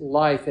makes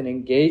life and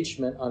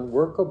engagement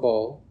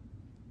unworkable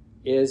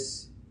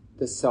is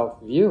the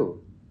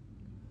self-view.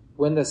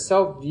 When the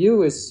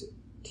self-view is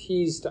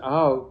teased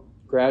out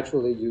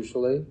gradually,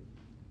 usually,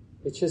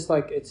 it's just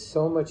like it's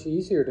so much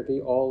easier to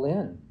be all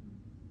in.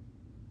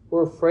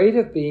 We're afraid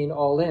of being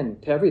all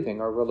in to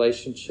everything, our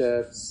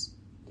relationships,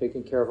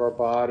 taking care of our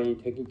body,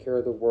 taking care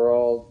of the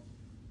world,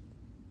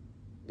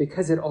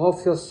 because it all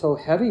feels so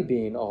heavy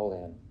being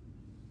all in.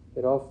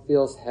 It all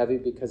feels heavy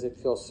because it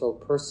feels so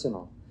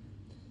personal.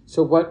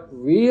 So what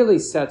really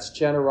sets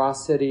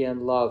generosity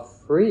and love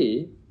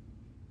free,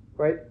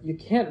 right? You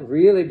can't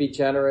really be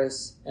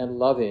generous and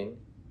loving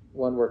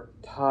when we're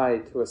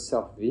tied to a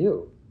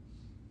self-view.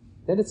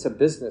 Then it's a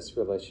business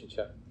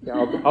relationship.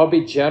 I'll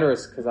be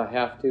generous because I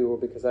have to, or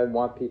because I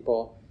want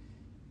people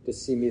to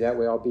see me that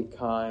way. I'll be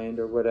kind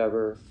or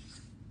whatever.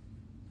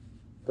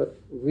 But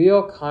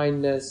real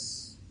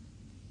kindness,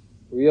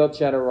 real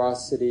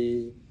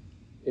generosity,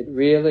 it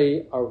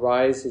really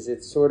arises.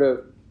 It's sort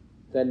of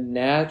the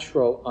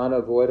natural,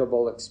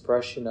 unavoidable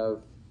expression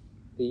of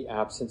the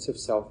absence of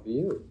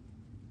self-view.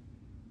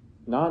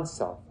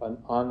 Non-self,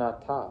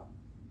 anatta.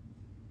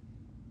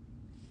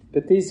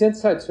 But these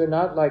insights are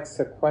not like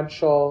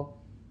sequential.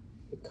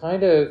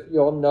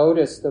 You'll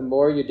notice the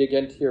more you dig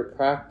into your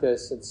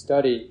practice and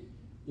study,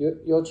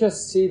 you'll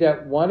just see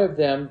that one of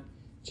them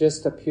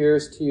just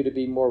appears to you to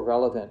be more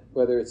relevant,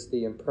 whether it's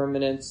the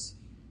impermanence.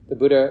 The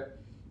Buddha,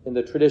 in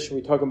the tradition,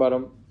 we talk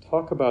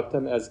about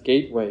them as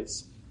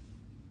gateways.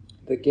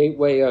 The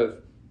gateway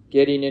of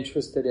getting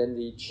interested in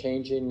the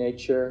changing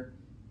nature,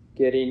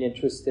 getting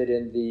interested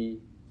in the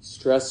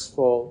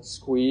stressful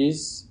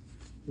squeeze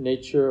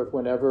nature of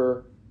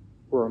whenever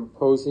we're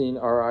imposing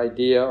our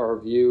idea, our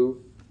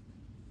view,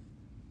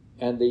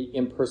 and the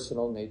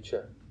impersonal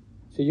nature.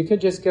 So you can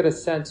just get a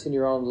sense in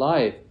your own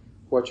life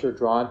what you're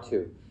drawn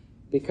to.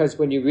 Because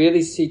when you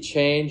really see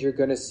change, you're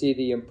going to see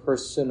the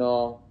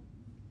impersonal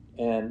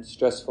and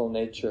stressful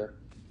nature.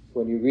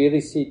 When you really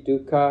see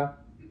dukkha,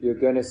 you're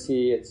going to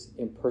see it's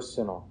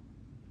impersonal.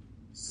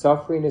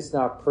 Suffering is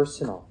not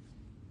personal.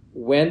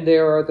 When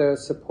there are the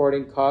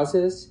supporting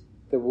causes,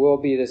 there will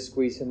be the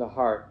squeeze in the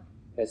heart.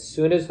 As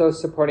soon as those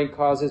supporting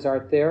causes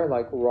aren't there,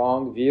 like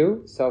wrong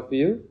view,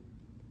 self-view,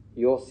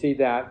 you'll see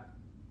that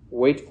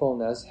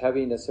weightfulness,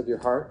 heaviness of your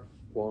heart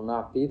will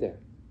not be there.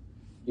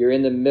 You're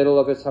in the middle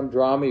of some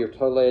drama, you're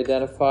totally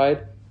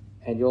identified,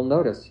 and you'll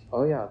notice,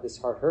 oh yeah, this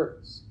heart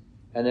hurts.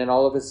 And then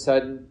all of a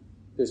sudden,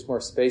 there's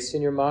more space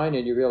in your mind,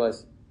 and you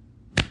realize,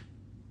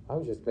 I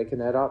was just making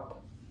that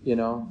up,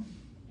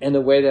 in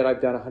the way that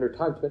I've done 100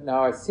 times, but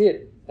now I see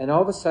it. And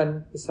all of a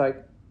sudden, it's like,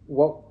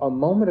 what a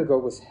moment ago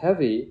was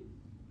heavy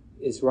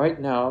is right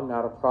now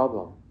not a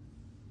problem.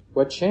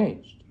 What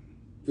changed?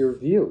 Your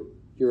view,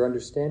 your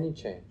understanding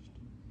changed.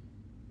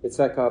 It's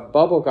like a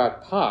bubble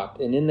got popped,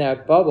 and in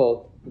that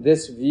bubble,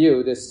 this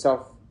view, this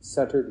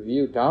self-centered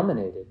view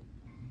dominated.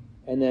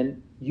 And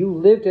then you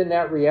lived in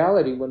that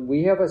reality. When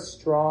we have a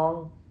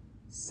strong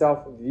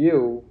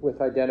self-view with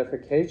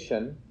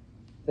identification,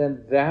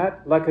 then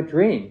that, like a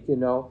dream,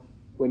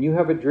 when you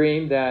have a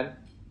dream that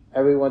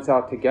everyone's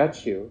out to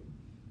get you,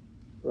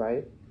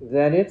 right,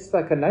 then it's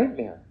like a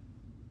nightmare.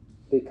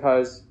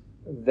 Because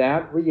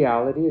that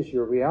reality is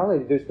your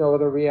reality. There's no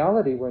other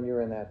reality when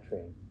you're in that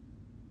dream.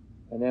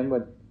 And then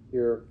when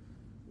your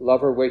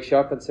lover wakes you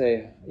up and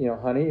say,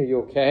 honey, are you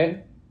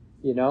okay?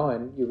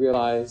 And you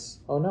realize,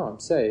 oh no, I'm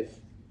safe.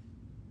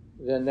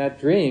 Then that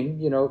dream,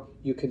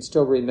 you can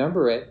still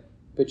remember it,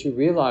 but you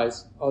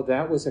realize, oh,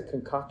 that was a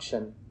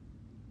concoction,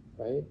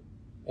 right?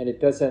 And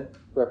it doesn't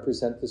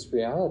represent this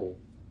reality.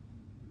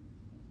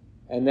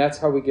 And that's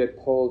how we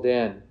get pulled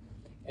in.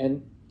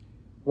 And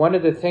one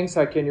of the things,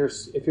 like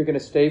if you're going to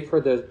stay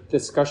for the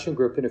discussion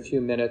group in a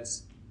few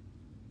minutes,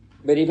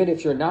 but even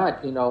if you're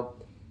not,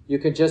 you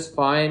can just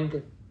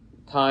find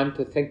time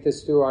to think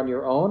this through on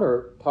your own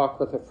or talk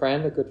with a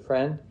friend, a good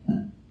friend.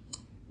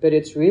 But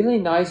it's really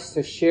nice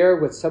to share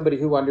with somebody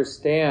who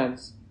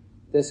understands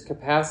this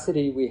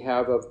capacity we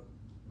have of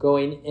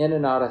going in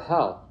and out of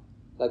hell.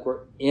 Like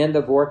we're in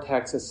the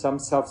vortex of some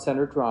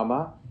self-centered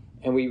drama,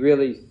 and we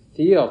really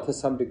feel to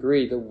some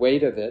degree the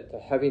weight of it, the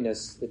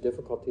heaviness, the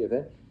difficulty of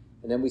it.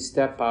 And then we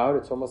step out,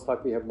 it's almost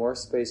like we have more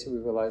space and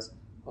we realize,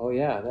 oh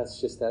yeah, that's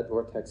just that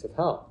vortex of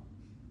hell.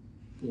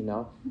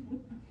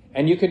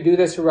 And you can do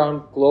this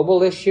around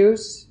global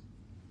issues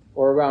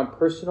or around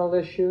personal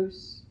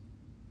issues,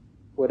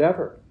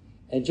 whatever.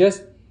 And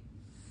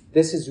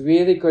this is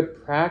really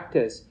good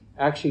practice,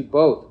 actually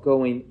both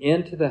going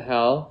into the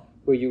hell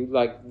where you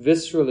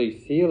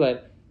viscerally feel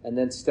it and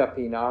then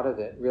stepping out of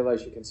it,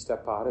 realize you can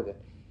step out of it.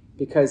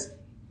 Because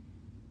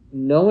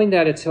knowing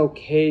that it's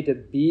okay to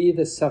be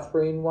the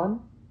suffering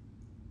one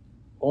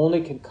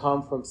only can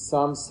come from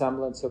some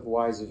semblance of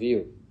wise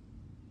view.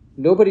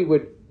 Nobody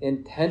would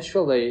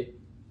intentionally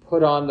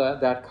put on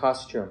that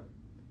costume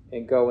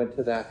and go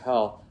into that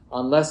hell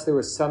unless there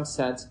was some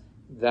sense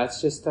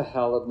that's just the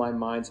hell of my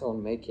mind's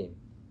own making.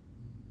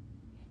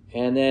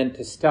 And then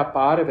to step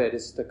out of it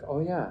is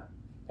oh yeah,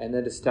 and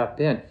then to step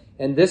in.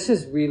 And this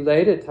is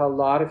related to a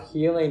lot of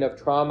healing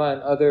of trauma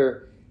and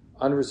other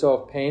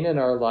unresolved pain in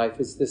our life,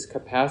 is this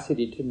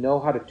capacity to know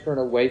how to turn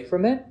away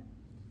from it,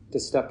 to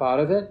step out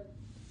of it,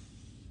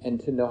 and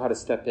to know how to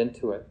step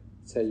into it.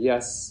 Say,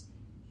 yes,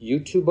 you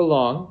two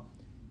belong,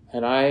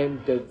 and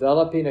I'm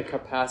developing a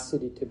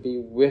capacity to be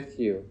with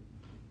you,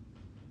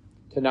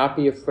 to not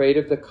be afraid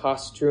of the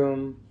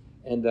costume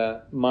and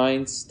the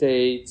mind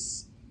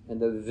states and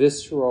the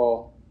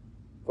visceral,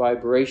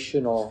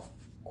 vibrational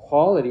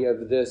quality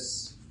of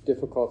this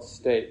difficult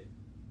state.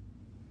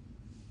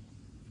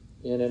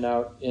 In and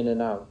out, in and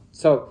out.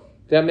 So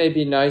that may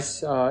be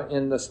nice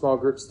in the small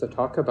groups to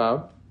talk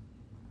about.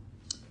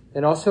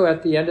 And also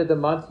at the end of the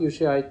month,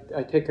 usually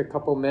I take a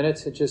couple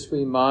minutes and just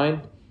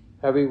remind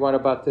everyone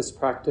about this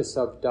practice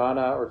of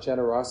dana or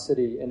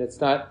generosity. And it's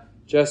not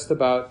just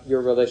about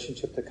your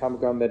relationship to Common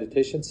Ground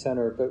Meditation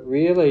Center, but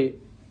really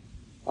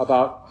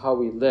about how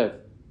we live.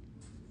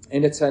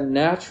 And it's a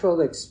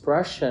natural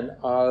expression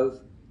of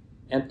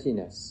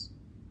emptiness,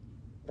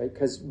 right?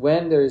 Because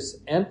when there's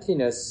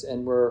emptiness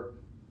and we're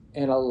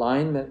in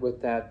alignment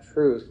with that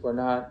truth, we're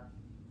not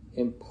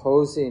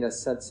imposing a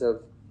sense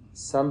of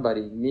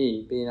somebody,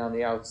 me, being on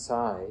the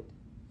outside,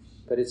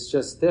 but it's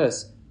just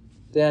this,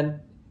 then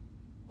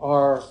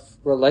our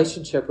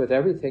relationship with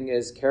everything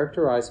is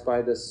characterized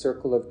by this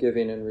circle of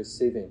giving and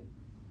receiving,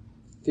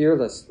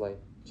 fearlessly,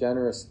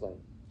 generously.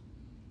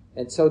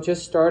 And so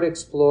just start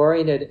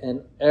exploring it,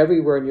 and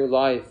everywhere in your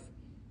life,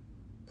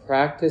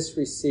 practice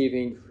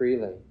receiving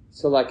freely.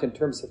 So like in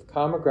terms of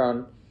Common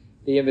Ground,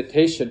 the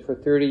invitation for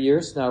 30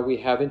 years now, we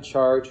haven't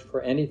charged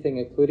for anything,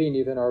 including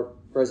even our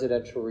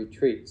residential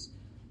retreats,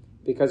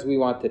 because we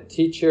want the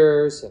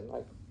teachers and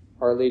like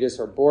our leaders,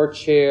 our board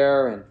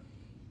chair, and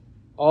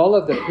all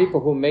of the people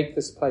who make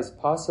this place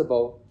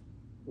possible.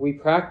 We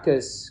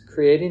practice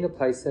creating a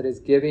place that is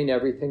giving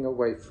everything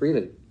away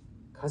freely,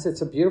 because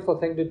it's a beautiful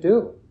thing to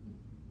do.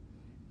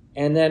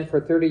 And then for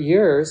 30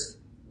 years,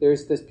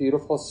 there's this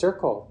beautiful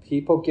circle.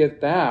 People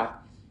give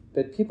back,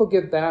 but people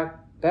give back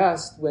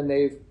best when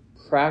they've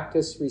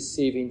practiced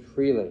receiving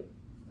freely,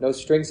 no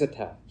strings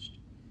attached.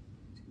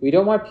 We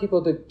don't want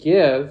people to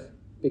give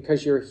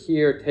because you're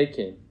here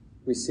taking,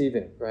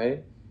 receiving,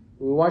 right?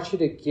 We want you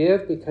to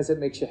give because it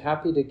makes you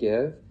happy to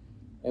give,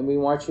 And we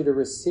want you to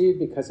receive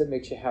because it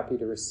makes you happy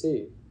to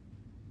receive.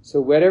 So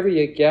whatever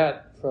you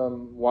get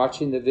from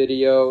watching the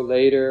video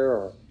later,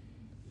 or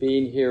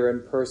being here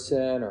in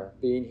person, or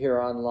being here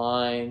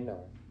online,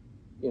 or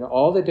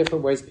all the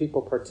different ways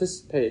people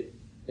participate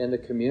in the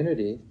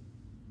community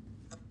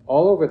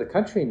all over the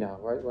country now,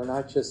 right? We're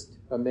not just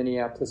a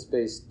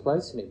Minneapolis-based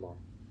place anymore.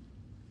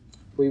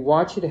 We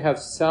want you to have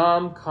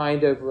some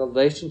kind of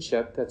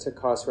relationship that's a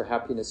cause for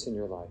happiness in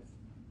your life.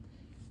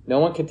 No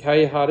one can tell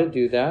you how to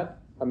do that.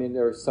 I mean,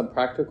 there are some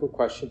practical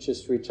questions,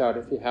 just reach out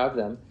if you have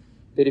them.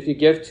 But if you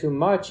give too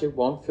much, it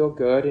won't feel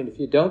good. And if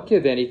you don't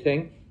give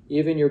anything,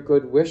 even your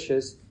good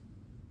wishes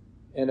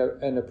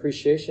and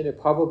appreciation, it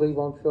probably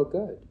won't feel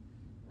good.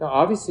 Now,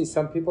 obviously,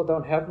 some people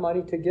don't have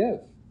money to give.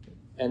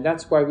 And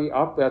that's why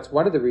that's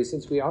one of the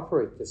reasons we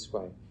operate this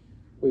way.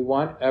 We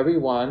want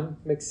everyone,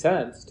 makes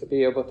sense, to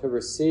be able to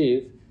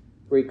receive,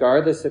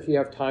 regardless if you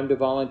have time to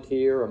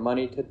volunteer or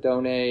money to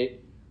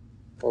donate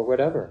or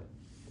whatever.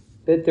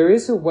 That there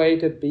is a way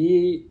to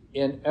be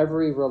in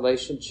every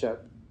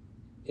relationship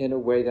in a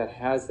way that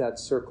has that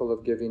circle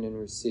of giving and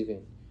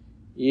receiving.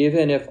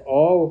 Even if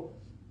all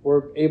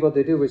we're able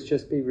to do is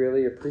just be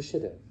really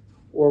appreciative.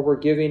 Or we're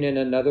giving in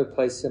another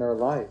place in our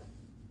life.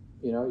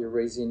 You're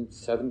raising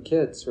 7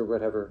 kids or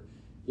whatever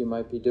you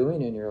might be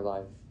doing in your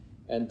life.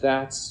 And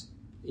that's,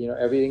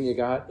 everything you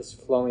got is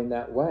flowing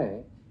that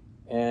way.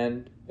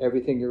 And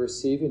everything you're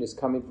receiving is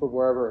coming from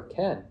wherever it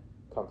can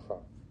come from,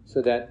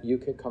 so that you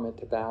can come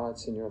into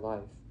balance in your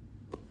life.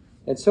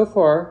 And so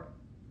far,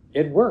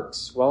 it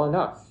works well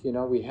enough.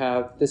 We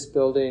have this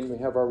building, we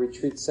have our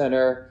retreat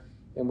center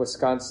in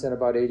Wisconsin,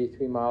 about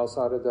 83 miles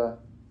out of the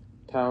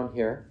town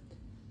here.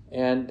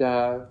 And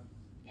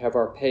have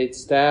our paid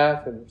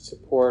staff and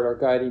support our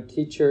guiding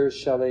teachers,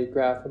 Shelley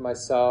Graff and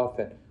myself,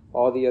 and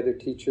all the other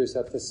teachers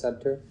at the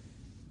center.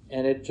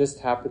 And it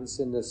just happens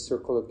in this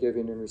circle of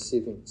giving and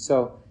receiving.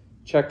 So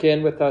check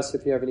in with us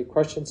if you have any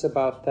questions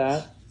about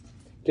that.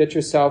 Get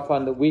yourself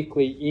on the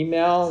weekly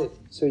email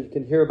so you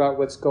can hear about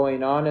what's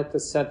going on at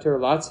the center.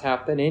 Lots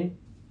happening.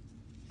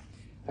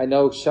 I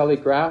know Shelley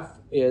Graff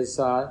is,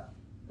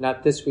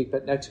 not this week,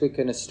 but next week,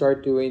 going to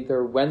start doing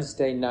their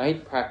Wednesday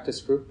night practice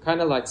group, kind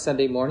of like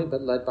Sunday morning,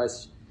 but led by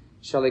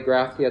Shelley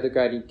Graff, the other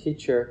guiding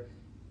teacher,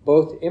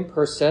 both in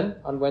person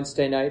on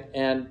Wednesday night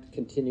and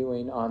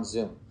continuing on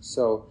Zoom.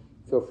 So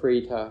feel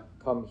free to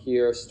come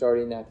here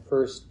starting that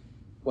first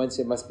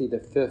Wednesday, must be the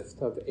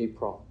 5th of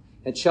April.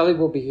 And Shelley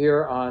will be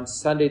here on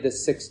Sunday the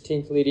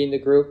 16th leading the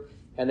group,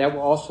 and that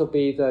will also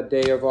be the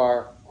day of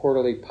our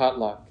quarterly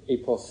potluck,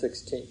 April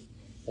 16th.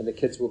 And the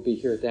kids will be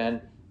here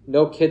then.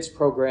 No kids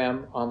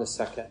program on the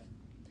 2nd.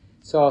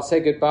 So I'll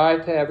say goodbye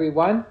to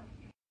everyone.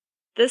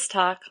 This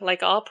talk,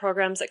 like all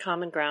programs at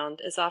Common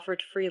Ground, is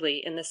offered freely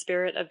in the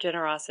spirit of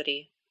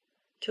generosity.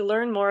 To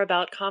learn more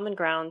about Common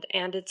Ground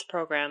and its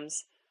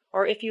programs,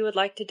 or if you would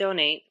like to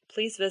donate,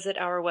 please visit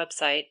our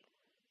website,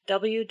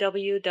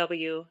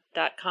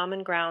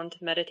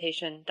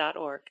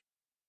 www.commongroundmeditation.org.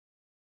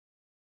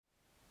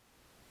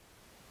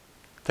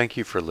 Thank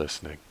you for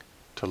listening.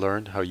 To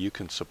learn how you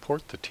can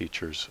support the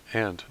teachers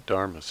and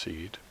Dharma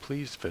Seed,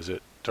 please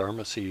visit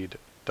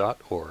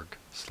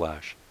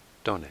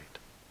dharmaseed.org/donate.